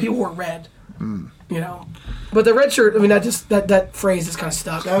just regular people who wore red. You know? But the red shirt, I mean, that phrase is kind of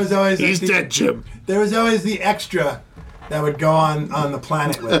stuck. That was always... He's dead, Jim. There was always the extra... that would go on the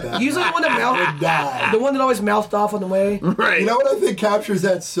planet with that. Usually the one that the one that always mouthed off on the way. Right. You know what I think captures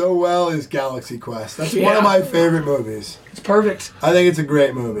that so well is Galaxy Quest. That's one of my favorite movies. It's perfect. I think it's a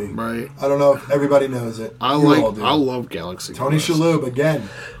great movie. Right. I don't know if everybody knows it. I love Galaxy Tony Quest. Shalhoub again.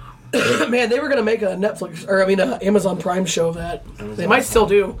 Man, they were gonna make a Amazon Prime show of that. They might still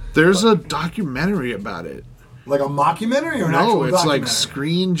do. There's a documentary about it. Like a mockumentary or an actual No, it's like documentary?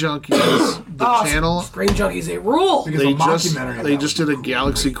 Screen Junkies, the channel. Screen Junkies, they rule. Because a mockumentary. They just did a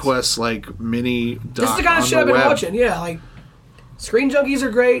Galaxy Quest like mini doc This is the kind of on shit I've the been web. watching. Yeah, like Screen Junkies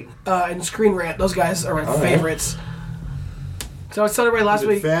are great, and Screen Rant. Those guys are my favorites. So I was telling everybody last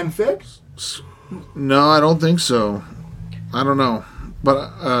week. Fanfic? No, I don't think so. I don't know.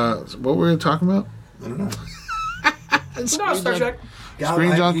 But what were we talking about? I don't know. No, Star Trek.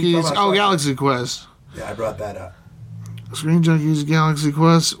 Screen Junkies. Oh, Galaxy Quest. Yeah, I brought that up. Screen Junkies Galaxy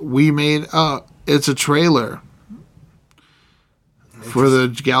Quest. We made it's a trailer for the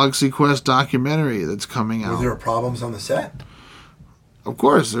Galaxy Quest documentary that's coming out. Were there problems on the set? Of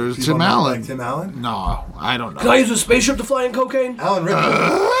course, there's People Tim not Allen. like Tim Allen? No, I don't know. Can I use a spaceship to fly in cocaine? Alan Rickman.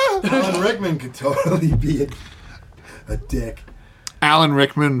 Alan Rickman could totally be a dick. Alan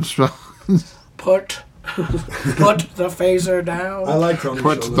Rickman. Put Put the phaser down. I like Tony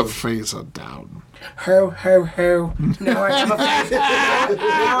Put the Shalhoub. phaser down. Ho, ho, ho. Now I have a phaser.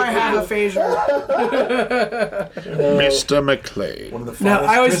 Now I have a phaser. Mr. McClane. One of the Now,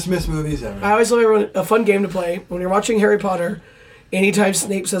 finest Christmas movies ever. I always tell everyone a fun game to play when you're watching Harry Potter. Anytime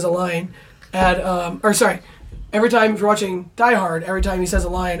Snape says a line, every time if you're watching Die Hard, every time he says a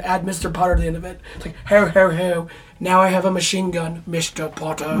line, add Mr. Potter to the end of it. It's like ho ho ho. Now I have a machine gun, Mr.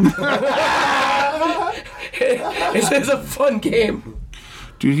 Potter. It's a fun game.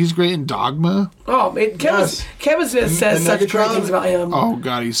 Dude, he's great in Dogma. Oh, man, Kevin Smith says such great things about him. Oh,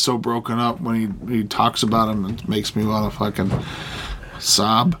 God, he's so broken up when he talks about him. It makes me want to fucking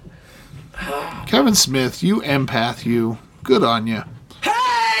sob. Kevin Smith, you empath, you. Good on you.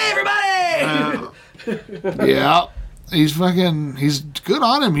 Hey, everybody! Yeah. He's good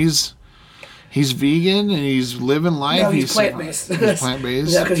on him. He's vegan and he's living life. No, he's plant-based. He's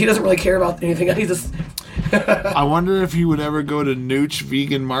plant-based. Yeah, because he doesn't really care about anything. He's just... I wonder if he would ever go to Nooch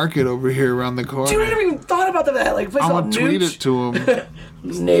Vegan Market over here around the corner. Dude, I never even thought about that. Like, I'm going to tweet it to him.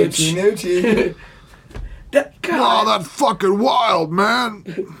 Nooch. Noochie. Oh, that's fucking wild, man.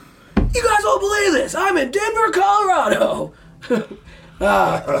 You guys won't believe this. I'm in Denver, Colorado.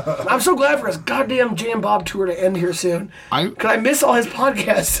 I'm so glad for his goddamn Jam Bob tour to end here soon. Because I miss all his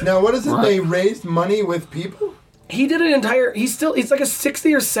podcasts. Now, what is it? Right. They raised money with people? He did an entire... He's like a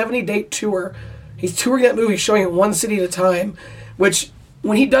 60 or 70 date tour. He's touring that movie, showing it one city at a time, which...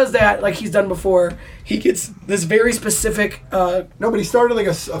 When he does that, like he's done before, he gets this very specific... No, but he started like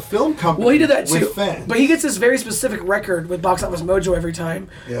a film company. Well, he did that too. With fans. But he gets this very specific record with Box Office Mojo every time,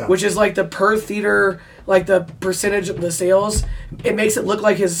 which is like the per theater, like the percentage of the sales. It makes it look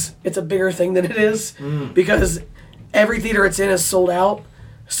like it's a bigger thing than it is because every theater it's in is sold out.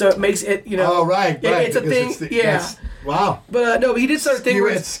 So it makes it, Oh, right. It's a thing. Wow. But no, he did start a thing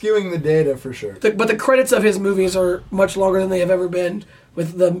where it's skewing the data for sure. But the credits of his movies are much longer than they have ever been.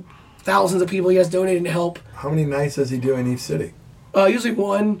 With the thousands of people he has donated to help. How many nights does he do in each city? Usually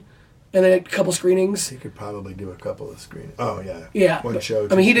one, and then a couple screenings. He could probably do a couple of screenings. Oh yeah. Yeah. One show.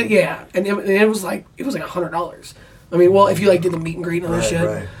 I mean, he did. Yeah, and it was like $100. I mean, well, if you like did the meet and greet and all that shit.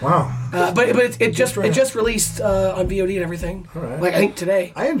 Right. Wow. But it just released on VOD and everything. All right. Like I think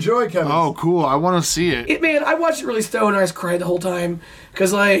today. I enjoy Kevin. Oh, cool! I want to see it. Man, I watched it really stoned. I just cried the whole time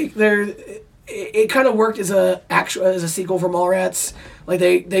because like it kind of worked as a sequel for Mallrats. Like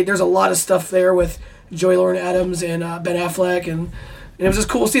there's a lot of stuff there with Joey Lauren Adams and Ben Affleck, and it was just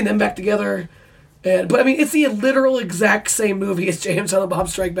cool seeing them back together. But I mean, it's the literal exact same movie as Jay and Silent Bob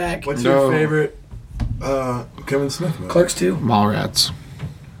Strike Back. What's your favorite Kevin Smith movie? Clerks 2. Mallrats.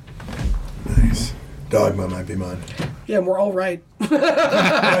 Nice. Dogma might be mine. Yeah, we're all right.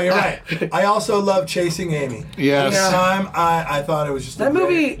 No, you're right. I also love Chasing Amy. Yes. At the time, I thought it was just that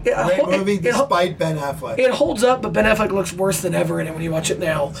movie. Great movie despite Ben Affleck. It holds up, but Ben Affleck looks worse than ever in it when you watch it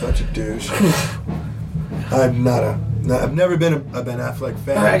now. Such a douche. I'm I've never been a Ben Affleck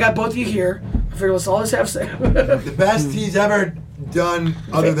fan. All right, I got both of you here. I figure let's all just have to say. The best he's ever done,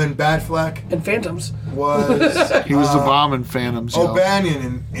 other than Batfleck, and Phantoms, was he was the bomb in Phantoms.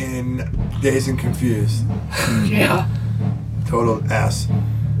 O'Banion in Dazed and Confused. Yeah. Total ass.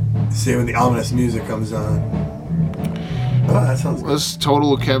 See when the ominous music comes on. Oh, that sounds good. That's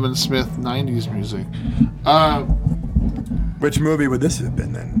total Kevin Smith 90s music. Which movie would this have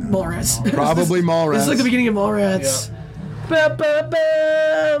been then? Mallrats. Probably Mallrats. This is like the beginning of Mallrats. Yeah.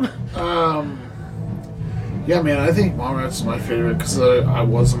 Yeah, man, I think Mallrats is my favorite because I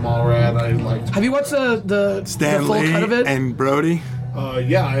was a Mallrat. I liked. Have you watched the Stan full Lee cut of it? and Brody?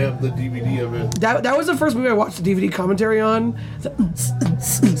 Yeah, I have the DVD of it. That was the first movie I watched the DVD commentary on.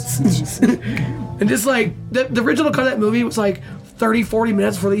 And just like, the original cut of that movie was like 30, 40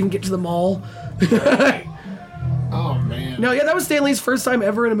 minutes before they even get to the mall. Oh, man. No, yeah, that was Stan Lee's first time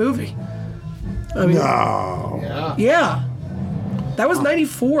ever in a movie. I mean, No. Yeah. Yeah. That was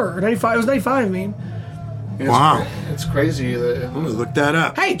 94 or 95. It was 95, I mean. Wow. It's crazy. I'm going to look that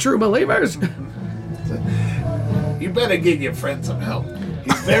up. Hey, true believers. You better give your friend some help.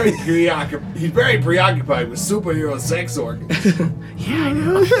 He's very preoccupied with superhero sex organs. Yeah, I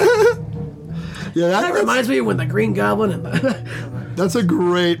know. Yeah, That reminds me of when the Green Goblin and that's a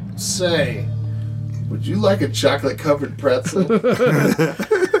great... Say, would you like a chocolate-covered pretzel?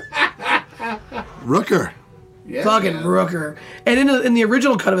 Rooker. Yeah, fucking man. Rooker. And in the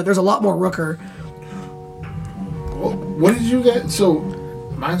original cut of it, there's a lot more Rooker. Well, what did you get? So,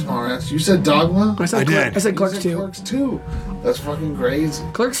 mine's Mallrats. You said Dogma? I said Clerks You said 2. Clerks 2. That's fucking crazy.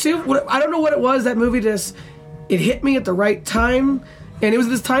 Clerks 2, I don't know what it was. That movie just, it hit me at the right time. And it was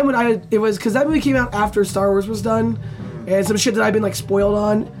this time when because that movie came out after Star Wars was done. And some shit that I'd been like spoiled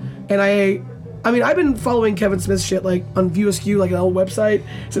on. And I mean, I've been following Kevin Smith shit like on View Askew, like an old website,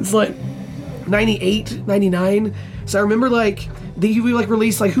 since like 98, 99. So I remember like he would like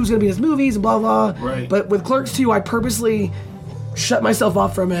release like who's gonna be in his movies and blah blah. Right. But with Clerks 2, I purposely shut myself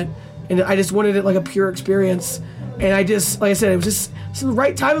off from it, and I just wanted it like a pure experience. And I just, like I said, it was just the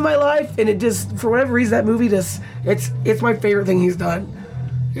right time in my life, and it just, for whatever reason, that movie just, it's my favorite thing he's done.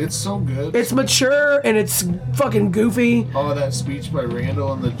 It's so good. It's mature and it's fucking goofy. Oh, that speech by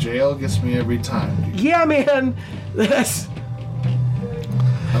Randall in the jail gets me every time. Yeah, man. That's.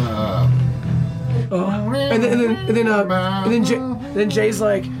 Then Jay's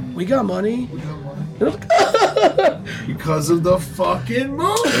like, we got money. Because of the fucking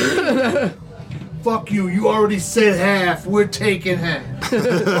movie. Fuck you. You already said half. We're taking half.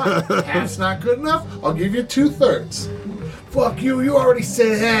 What? Half's not good enough? I'll give you 2/3. Fuck you. You already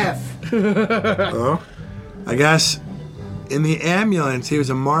said half. Oh, I guess in the ambulance he was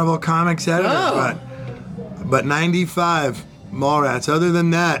a Marvel Comics editor, but 95 Mallrats. Other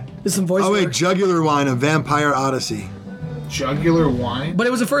than that, there's some voice. Oh wait, work. Jugular Wine, A Vampire Odyssey. Jugular Wine? But it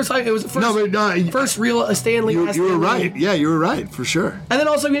was the first time. It was the first, first real Stan Lee. You were right. Yeah, you were right for sure. And then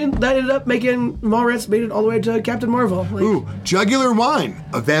also that ended up making Mallrats made it all the way to Captain Marvel. Like, Ooh, Jugular Wine,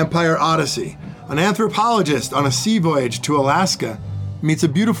 A Vampire Odyssey. An anthropologist on a sea voyage to Alaska meets a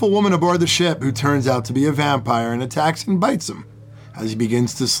beautiful woman aboard the ship who turns out to be a vampire and attacks and bites him. As he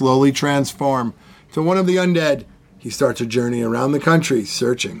begins to slowly transform to one of the undead, he starts a journey around the country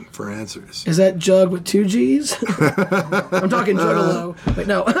searching for answers. Is that Jug with 2 G's? I'm talking Juggalo. Wait,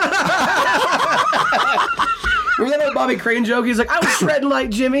 no. Remember that old Bobby Crane joke? He's like, I was shredding like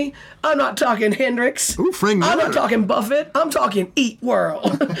Jimmy. I'm not talking Hendrix. Ooh, Frank Miller. I'm not talking Buffett. I'm talking Eat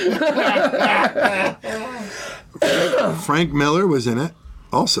World. Frank Miller was in it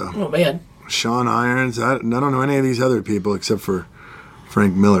also. Oh, man. Sean Irons. I don't know any of these other people except for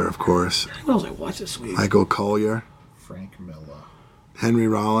Frank Miller, of course. What else I watched this week? Michael Collier. Frank Miller. Henry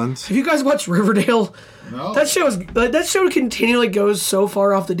Rollins. Have you guys watched Riverdale? No. That show continually goes so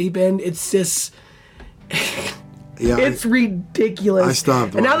far off the deep end. It's just... Yeah, it's ridiculous. I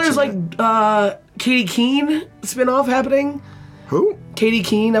stopped And now there's like watching Katie Keene spinoff happening. Who? Katie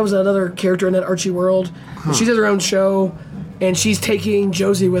Keene, that was another character in that Archie world. Huh. She does her own show, and she's taking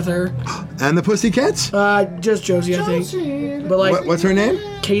Josie with her. And the Pussycats? Just Josie, I think. But like, What's her name?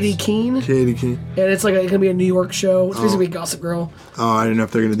 Katie Keene. Katie Keene. And it's like gonna be a New York show. It's basically Gossip Girl. Oh, I didn't know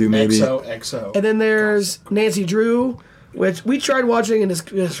if they're gonna do maybe. XO. And then there's Nancy Drew, which we tried watching, and it's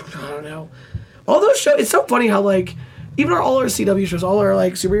I don't know. All those shows, it's so funny how like even all our CW shows, all our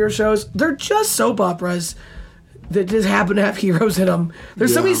like superhero shows, they're just soap operas that just happen to have heroes in them.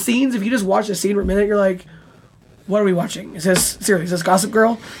 There's so many scenes. If you just watch a scene for a minute, you're like, "What are we watching? Is this Gossip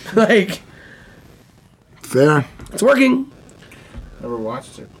Girl?" Like, fair. It's working. Never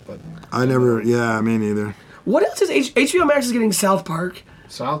watched it, but I never. Yeah, me neither. What else is HBO Max is getting? South Park.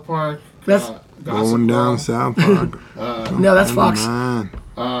 South Park. That's going down South Park. No, that's Fox.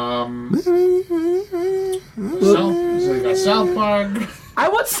 So they got South Park. I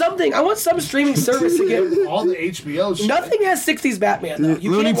want some streaming service to get all the HBO shit. Nothing has 60s Batman though.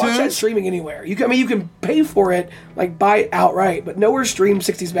 You Looney can't watch that Tunes? streaming anywhere. You can pay for it, like buy it outright, but nowhere stream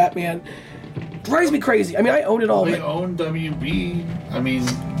 60s Batman. Drives me crazy. I mean, I own it all. They but own WB. I mean,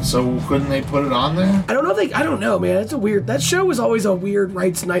 so couldn't they put it on there? I don't know if I don't know, man. It's a weird. That show was always a weird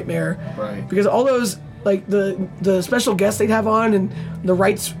rights nightmare. Right. Because all those like the special guests they'd have on and the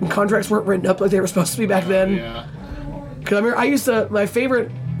rights and contracts weren't written up like they were supposed to be back then. Yeah. Because I mean, I used to my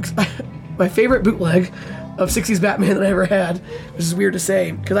favorite bootleg of 60s Batman that I ever had, which is weird to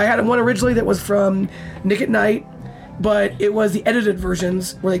say, because I had one originally that was from Nick at Night, but it was the edited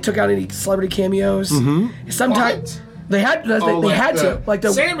versions where they took out any celebrity cameos. Mm-hmm. Sometimes they had to like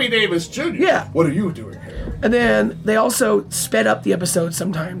the Sammy Davis Jr. Yeah. What are you doing here? And then they also sped up the episodes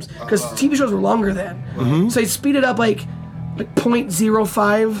sometimes because TV shows were longer then, so they speed it up like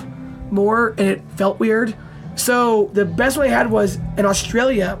 0.05 more, and it felt weird. So the best one I had was in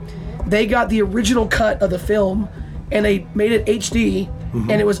Australia. They got the original cut of the film, and they made it HD,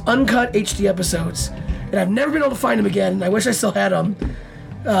 and it was uncut HD episodes. And I've never been able to find them again. And I wish I still had them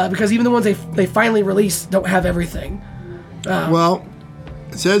because even the ones they finally released don't have everything. Well,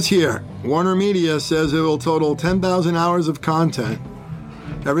 it says here, Warner Media says it will total 10,000 hours of content.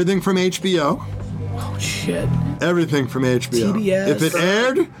 Everything from HBO. Oh, shit. Everything from HBO. TBS. If it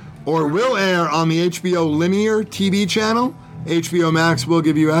aired or will air on the HBO linear TV channel, HBO Max will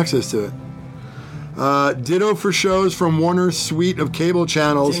give you access to it. Ditto for shows from Warner's suite of cable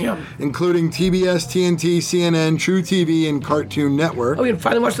channels, including TBS, TNT, CNN, True TV, and Cartoon Network. Oh, we can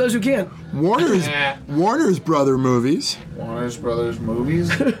finally watch those who can. Warner's Brother movies. Warner's Brothers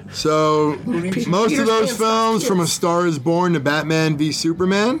movies. So most of those films, from A Star Is Born to Batman v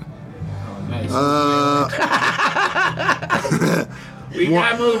Superman. We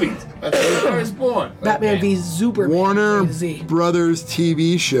got movies. That's A Star Is Born. Batman v Superman. Warner Brothers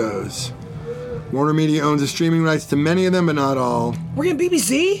TV shows. Warner Media owns the streaming rights to many of them, but not all. We're getting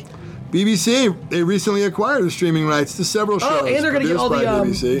BBC? BBC, they recently acquired the streaming rights to several shows. Oh, and they're going to get all the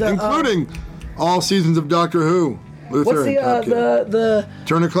BBC, including all seasons of Doctor Who. Luther what's the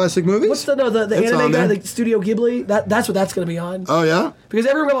Turner Classic Movies? What's the anime guy, the Studio Ghibli? That's what that's going to be on. Oh yeah, because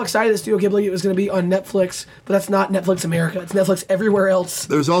everyone got all excited that Studio Ghibli was going to be on Netflix, but that's not Netflix America. It's Netflix everywhere else.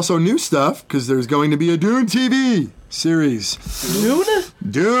 There's also new stuff because there's going to be a Dune TV series.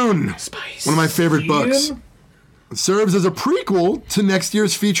 Dune. Spice. One of my favorite books. It serves as a prequel to next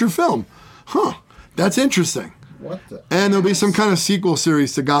year's feature film. Huh. That's interesting. What the? And there'll be some kind of sequel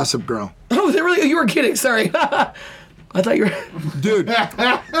series to Gossip Girl. Oh, they really? You were kidding. Sorry. I thought you were... Dude,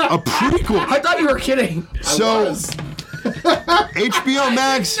 a prequel. I thought you were kidding. So, HBO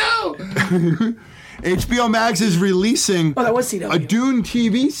Max... No! HBO Max is releasing a Dune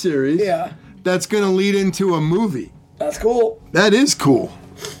TV series that's going to lead into a movie. That's cool. That is cool.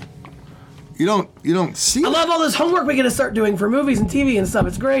 You don't see I love all this homework we get to start doing for movies and TV and stuff.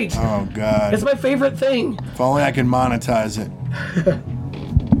 It's great. Oh, God. It's my favorite thing. If only I could monetize it.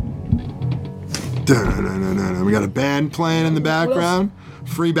 We got a band playing in the background.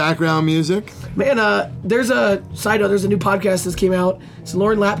 Free background music. Man, there's a side note. There's a new podcast that came out. It's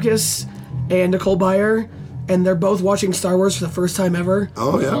Lauren Lapkus and Nicole Byer, and they're both watching Star Wars for the first time ever.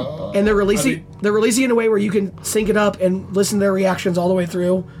 Oh yeah. And they're releasing in a way where you can sync it up and listen to their reactions all the way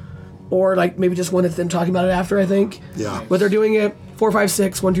through, or like maybe just one of them talking about it after. I think. Yeah. But they're doing it 4, 5,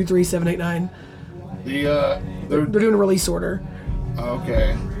 6, 1, 2, 3, 7, 8, 9. They're doing a release order.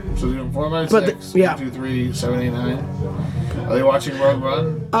 Okay. So they're doing 4, 5, 6, 1, 2, 3, 7, 8, 9. Are they watching Rogue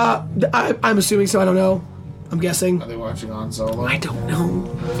One? I'm assuming so. I don't know. I'm guessing. Are they watching Han Solo? I don't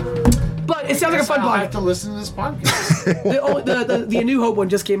know. But it sounds like a fun podcast. I have to listen to this podcast. the A New Hope one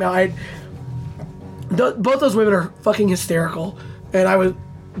just came out. Both those women are fucking hysterical, and I was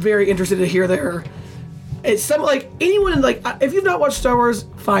very interested to hear their. It's some like anyone like if you've not watched Star Wars,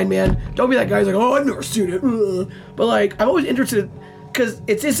 fine, man. Don't be that guy who's like, oh, I've never seen it. But like, I'm always interested because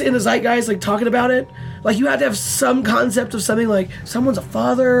it's just in the zeitgeist, like talking about it. Like you have to have some concept of something like someone's a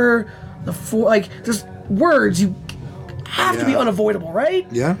father, like there's words you have to be unavoidable, right?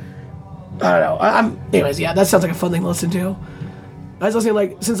 Yeah. I don't know. Anyways, yeah, that sounds like a fun thing to listen to. I was listening,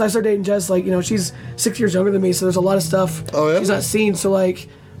 like, since I started dating Jess, like, you know, she's 6 years younger than me, so there's a lot of stuff she's not seen. So, like,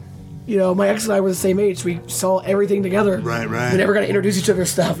 you know, my ex and I were the same age. We saw everything together. Right. We never got to introduce each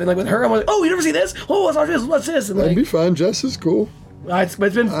other's stuff. And, like, with her, I'm like, oh, you never see this? Oh, let's watch this. What's this? And, That'd like, be fun. Jess is cool. It's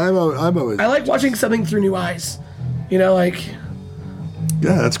been... I'm always... I like watching something through new eyes. You know, like...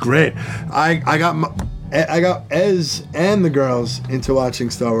 Yeah, that's great. I got Ez and the girls into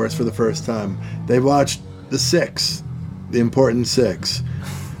watching Star Wars for the first time. They watched the 6, the important 6.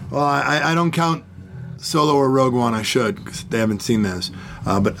 Well, I don't count Solo or Rogue One. I should, because they haven't seen those.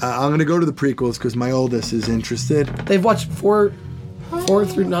 But I'm going to go to the prequels because my oldest is interested. They've watched 4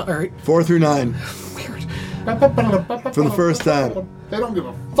 through 9. All right. 4 through 9. Weird. For the first time. They don't give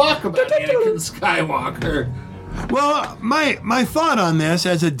a fuck about Anakin Skywalker. Well, my thought on this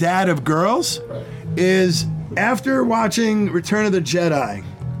as a dad of girls is after watching Return of the Jedi.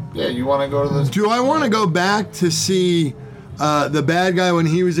 Yeah, you want to go to this? Do I want to go back to see the bad guy when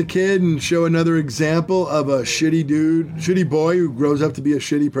he was a kid and show another example of a shitty boy who grows up to be a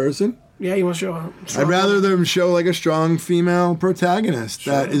shitty person? Yeah, you want to show I'd rather them show like a strong female protagonist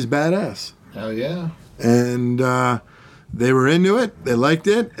that is badass. Hell yeah. And they were into it. They liked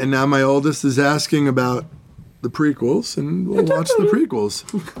it. And now my oldest is asking about the prequels, and we'll watch the prequels.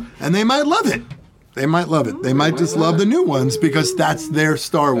 And they might love it. They might love it. They might just love the new ones because that's their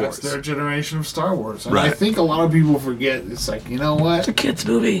Star Wars. That's their generation of Star Wars. And right. I think a lot of people forget. It's like, you know what? It's a kid's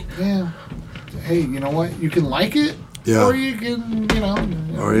movie. Yeah. Hey, you know what? You can like it, or you can, you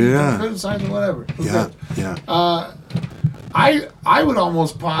can criticize it, whatever. Yeah. I would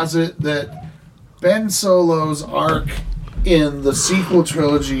almost posit that Ben Solo's arc in the sequel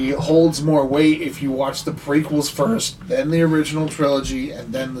trilogy holds more weight if you watch the prequels first, then the original trilogy,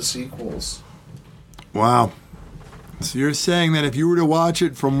 and then the sequels. Wow. So you're saying that if you were to watch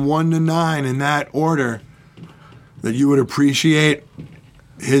it from 1 to 9 in that order, that you would appreciate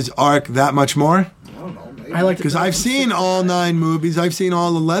his arc that much more? I don't know. Maybe. I like because I've seen all 9 movies. I've seen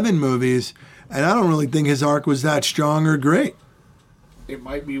all 11 movies. And I don't really think his arc was that strong or great. It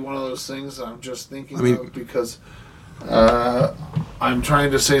might be one of those things I'm just thinking I mean- of because I'm trying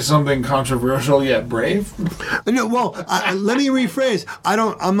to say something controversial yet brave. No, well, let me rephrase.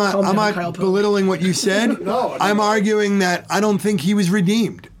 I'm not belittling what you said. No, I'm arguing that I don't think he was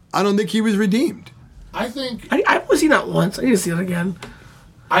redeemed. I don't think he was redeemed. I think I've only seen that once. I need to see it again.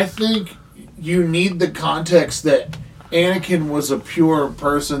 I think you need the context that Anakin was a pure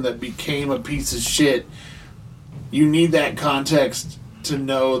person that became a piece of shit. You need that context to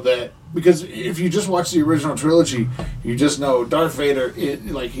know that, because if you just watch the original trilogy, you just know Darth Vader,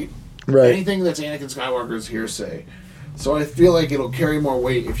 anything that's Anakin Skywalker is hearsay. So I feel like it'll carry more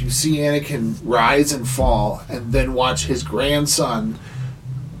weight if you see Anakin rise and fall, and then watch his grandson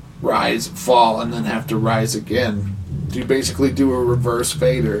rise, fall, and then have to rise again. You basically do a reverse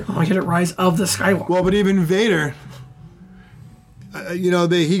Vader. Oh, I get it, Rise of the Skywalker. Well, but even Vader,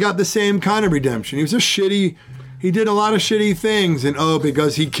 he got the same kind of redemption. He did a lot of shitty things, and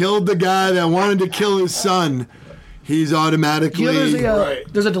because he killed the guy that wanted to kill his son, he's automatically...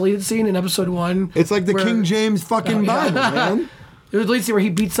 There's a deleted scene in episode 1. It's like the King James fucking Bible, man. There's a deleted scene where he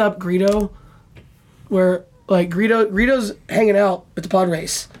beats up Greedo, where, Greedo's hanging out at the pod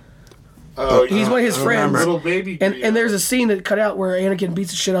race. Oh, he's one of his friends. Little baby Greedo. And there's a scene that cut out where Anakin beats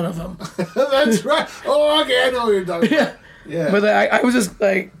the shit out of him. That's right. Oh, okay, I know what you're talking about. Yeah. But I was just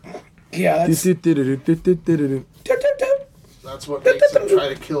like, yeah, that's... That's what makes him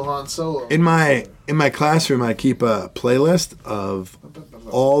try to kill Han Solo. In my classroom, I keep a playlist of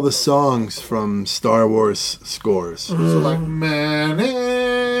all the songs from Star Wars scores. So like, man,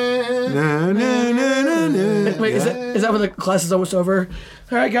 Wait, is that when the class is almost over?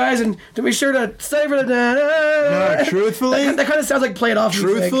 All right, guys, and to be sure to stay for the... No, truthfully... that kind of sounds like Play It Off music.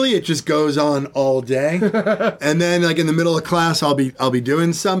 Truthfully, it just goes on all day. And then, in the middle of class, I'll be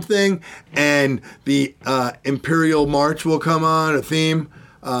doing something, and the Imperial March will come on, a theme,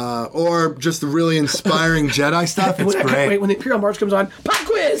 or just the really inspiring Jedi stuff. It's great. When the Imperial March comes on, pop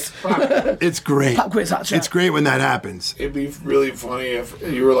quiz! It's great. Pop quiz, hot shot. It's great when that happens. It'd be really funny if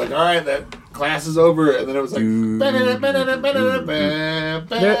you were like, all right, that class is over, and then it was like... There's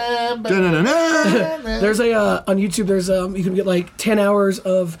on YouTube, there's you can get 10 hours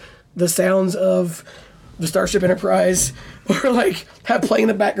of the sounds of the Starship Enterprise, or have playing in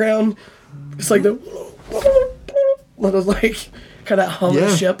the background. It's like the... kind of hum of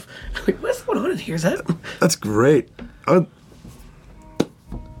the ship. What's going on in here? Is that... That's great. The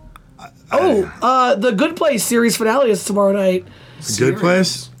Good Place series finale is tomorrow night. Good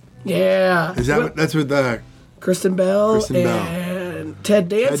Place? Yeah. Is that that's with Kristen Bell and Ted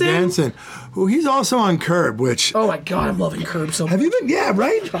Danson? Ted Danson. Who he's also on Curb, which... Oh my God, I'm loving Curb so much. Have you been... Yeah,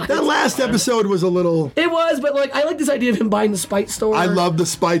 right? That last episode was a little... It was, but I like this idea of him buying the Spite store. I love the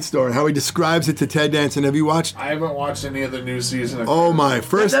Spite store and how he describes it to Ted Danson. Have you watched... I haven't watched any of the new season of Oh my,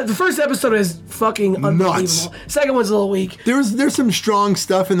 the first episode is fucking unbelievable. Nuts. Second one's a little weak. There's some strong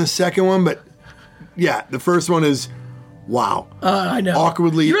stuff in the second one, but yeah, the first one is... Wow. I know.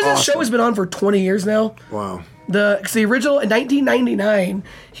 Awkwardly You realize awesome. that show has been on for 20 years now? Wow. The original, in 1999,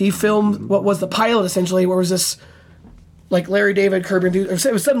 he filmed what was the pilot, essentially, where it was this, Larry David, Kirby, or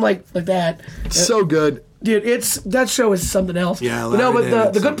it was something like that. So good. Dude, that show is something else. Yeah,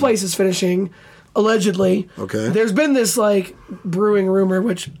 but the Good Place is finishing, allegedly. Okay. There's been this, brewing rumor,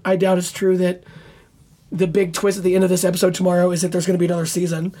 which I doubt is true, that the big twist at the end of this episode tomorrow is that there's going to be another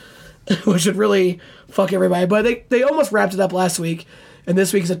season, which would really fuck everybody. But they almost wrapped it up last week, and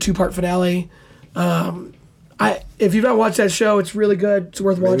this week is a 2-part finale. If you've not watched that show, it's really good. It's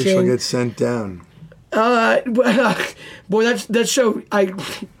worth watching. Maybe she'll get sent down. Boy, that show,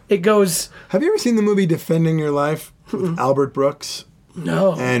 it goes... Have you ever seen the movie Defending Your Life with Albert Brooks?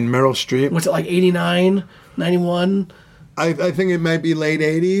 No. And Meryl Streep? What's it, 89, 91? I think it might be late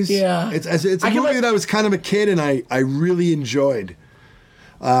 80s. Yeah. It's a movie that I was kind of a kid and I really enjoyed.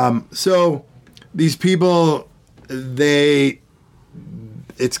 So these people, it's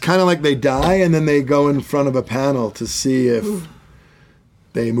kind of like they die and then they go in front of a panel to see if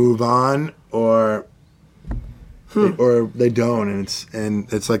they move on or they don't,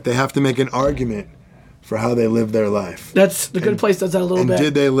 and it's like they have to make an argument for how they live their life. That's the Good Place does that a little bit. And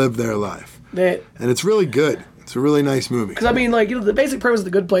did they live their life? And it's really good. It's a really nice movie. Because the basic premise of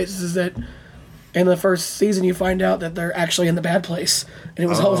the Good Place is that in the first season you find out that they're actually in the bad place, and it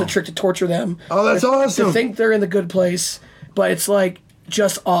was always a trick to torture them. Oh, that's awesome! To think they're in the good place, but it's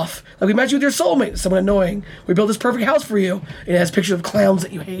just off. We met you with your soulmate, someone annoying. We built this perfect house for you. It has pictures of clowns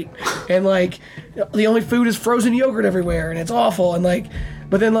that you hate, and the only food is frozen yogurt everywhere, and it's awful. And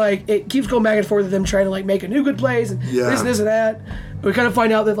but then it keeps going back and forth with them trying to make a new good place and this and that. We kind of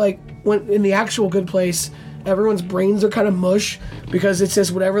find out that when in the actual Good Place, everyone's brains are kind of mush because it's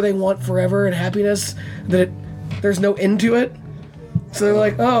just whatever they want forever and happiness that there's no end to it. So they're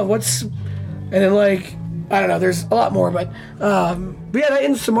like, oh, what's... And then, like, I don't know, there's a lot more, but yeah, that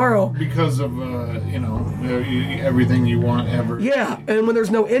ends tomorrow. Because of, everything you want ever. Yeah, and when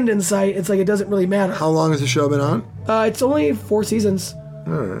there's no end in sight, it's like it doesn't really matter. How long has the show been on? It's only 4 seasons.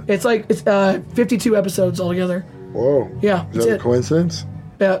 All right. It's like, it's 52 episodes altogether. Whoa. Yeah, Is that a coincidence?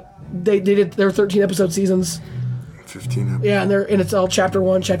 Yeah, they did their 13 episode seasons. 15 episodes. Yeah, and it's all chapter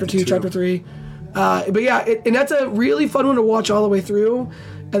 1, chapter 2, chapter 3. But yeah, and that's a really fun one to watch all the way through.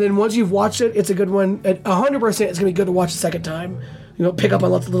 And then once you've watched it, it's a good one. 100% it's going to be good to watch the second time. You know, pick up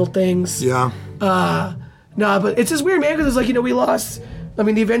on lots of little things. Yeah. Nah, but it's just weird, man, because it's like, we lost... I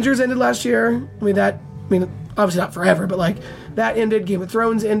mean, the Avengers ended last year. Obviously not forever, but like, that ended. Game of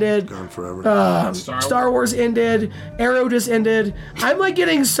Thrones ended. Gone forever. Star Wars ended. Arrow just ended. I'm like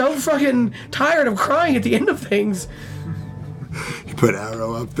getting so fucking tired of crying at the end of things. You put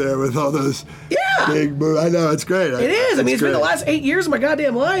Arrow up there with all those Yeah. big movies. I know, it's great. It is. I mean, it's been the last 8 years of my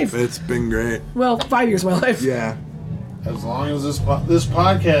goddamn life. It's been great. Well, 5 years of my life. Yeah. As long as this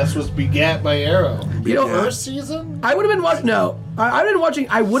podcast was begat by Arrow. You know, First season? I would have been watching. No, I would have been watching.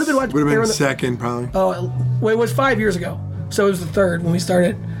 I would have been watching. Would have been Arrow second, probably. Oh, well, it was 5 years ago, so it was the third when we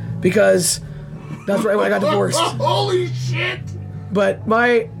started, because that's right when I got divorced. Holy shit! But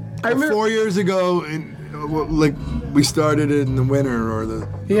I remember 4 years ago, like we started it in the winter or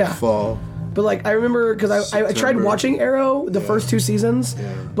the fall. But like I remember because I tried watching Arrow the first 2 seasons,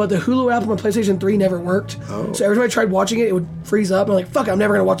 but the Hulu app on my PlayStation 3 never worked. Oh. So every time I tried watching it, it would freeze up. And I'm like, fuck, I'm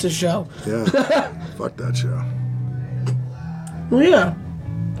never gonna watch this show. Yeah. Fuck that show. Well, yeah.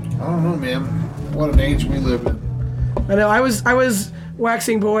 I don't know, man. What an age we live in. I know. I was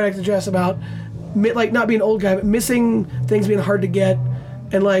waxing poetic to Jess about like not being an old guy, but missing things being hard to get,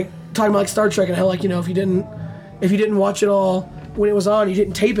 and like talking about like Star Trek and how like if you didn't watch it all when it was on, you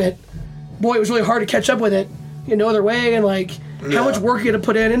didn't tape it. Boy, it was really hard to catch up with it in no other way, and like how much work you had to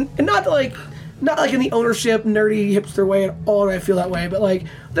put in, and not like in the ownership nerdy hipster way at all. I feel that way, but like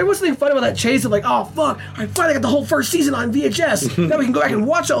there was something fun about that chase of like, oh fuck, I finally got the whole first season on VHS. Now we can go back and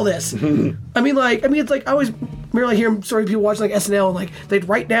watch all this. I mean, it's like I always merely hear stories of people watching like SNL and like they'd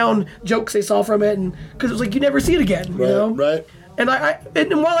write down jokes they saw from it, and because it was like you never see it again, you know? Right. And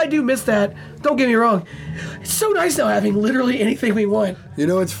and while I do miss that, don't get me wrong, it's so nice now having literally anything we want. You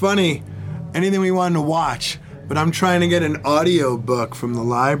know, it's funny. Anything we wanted to watch, but I'm trying to get an audio book from the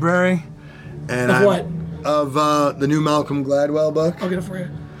library. And Of what? Of the new Malcolm Gladwell book. I'll get it for you.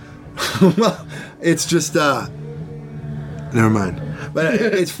 Well, it's just, never mind. But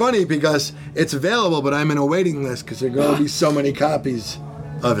it's funny because it's available, but I'm in a waiting list because there are going to be so many copies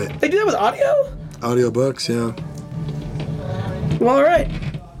of it. They do that with audio? Audiobooks, yeah. Well, all right.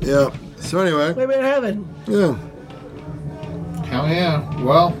 Yeah. So anyway. We made it happen. Yeah. Hell yeah.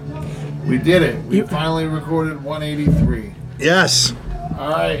 Well, we did it. We finally recorded 183. Yes. All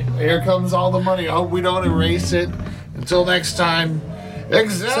right. Here comes all the money. I hope we don't erase it. Until next time,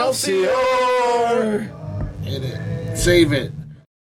 Excelsior! Hit it. Save it.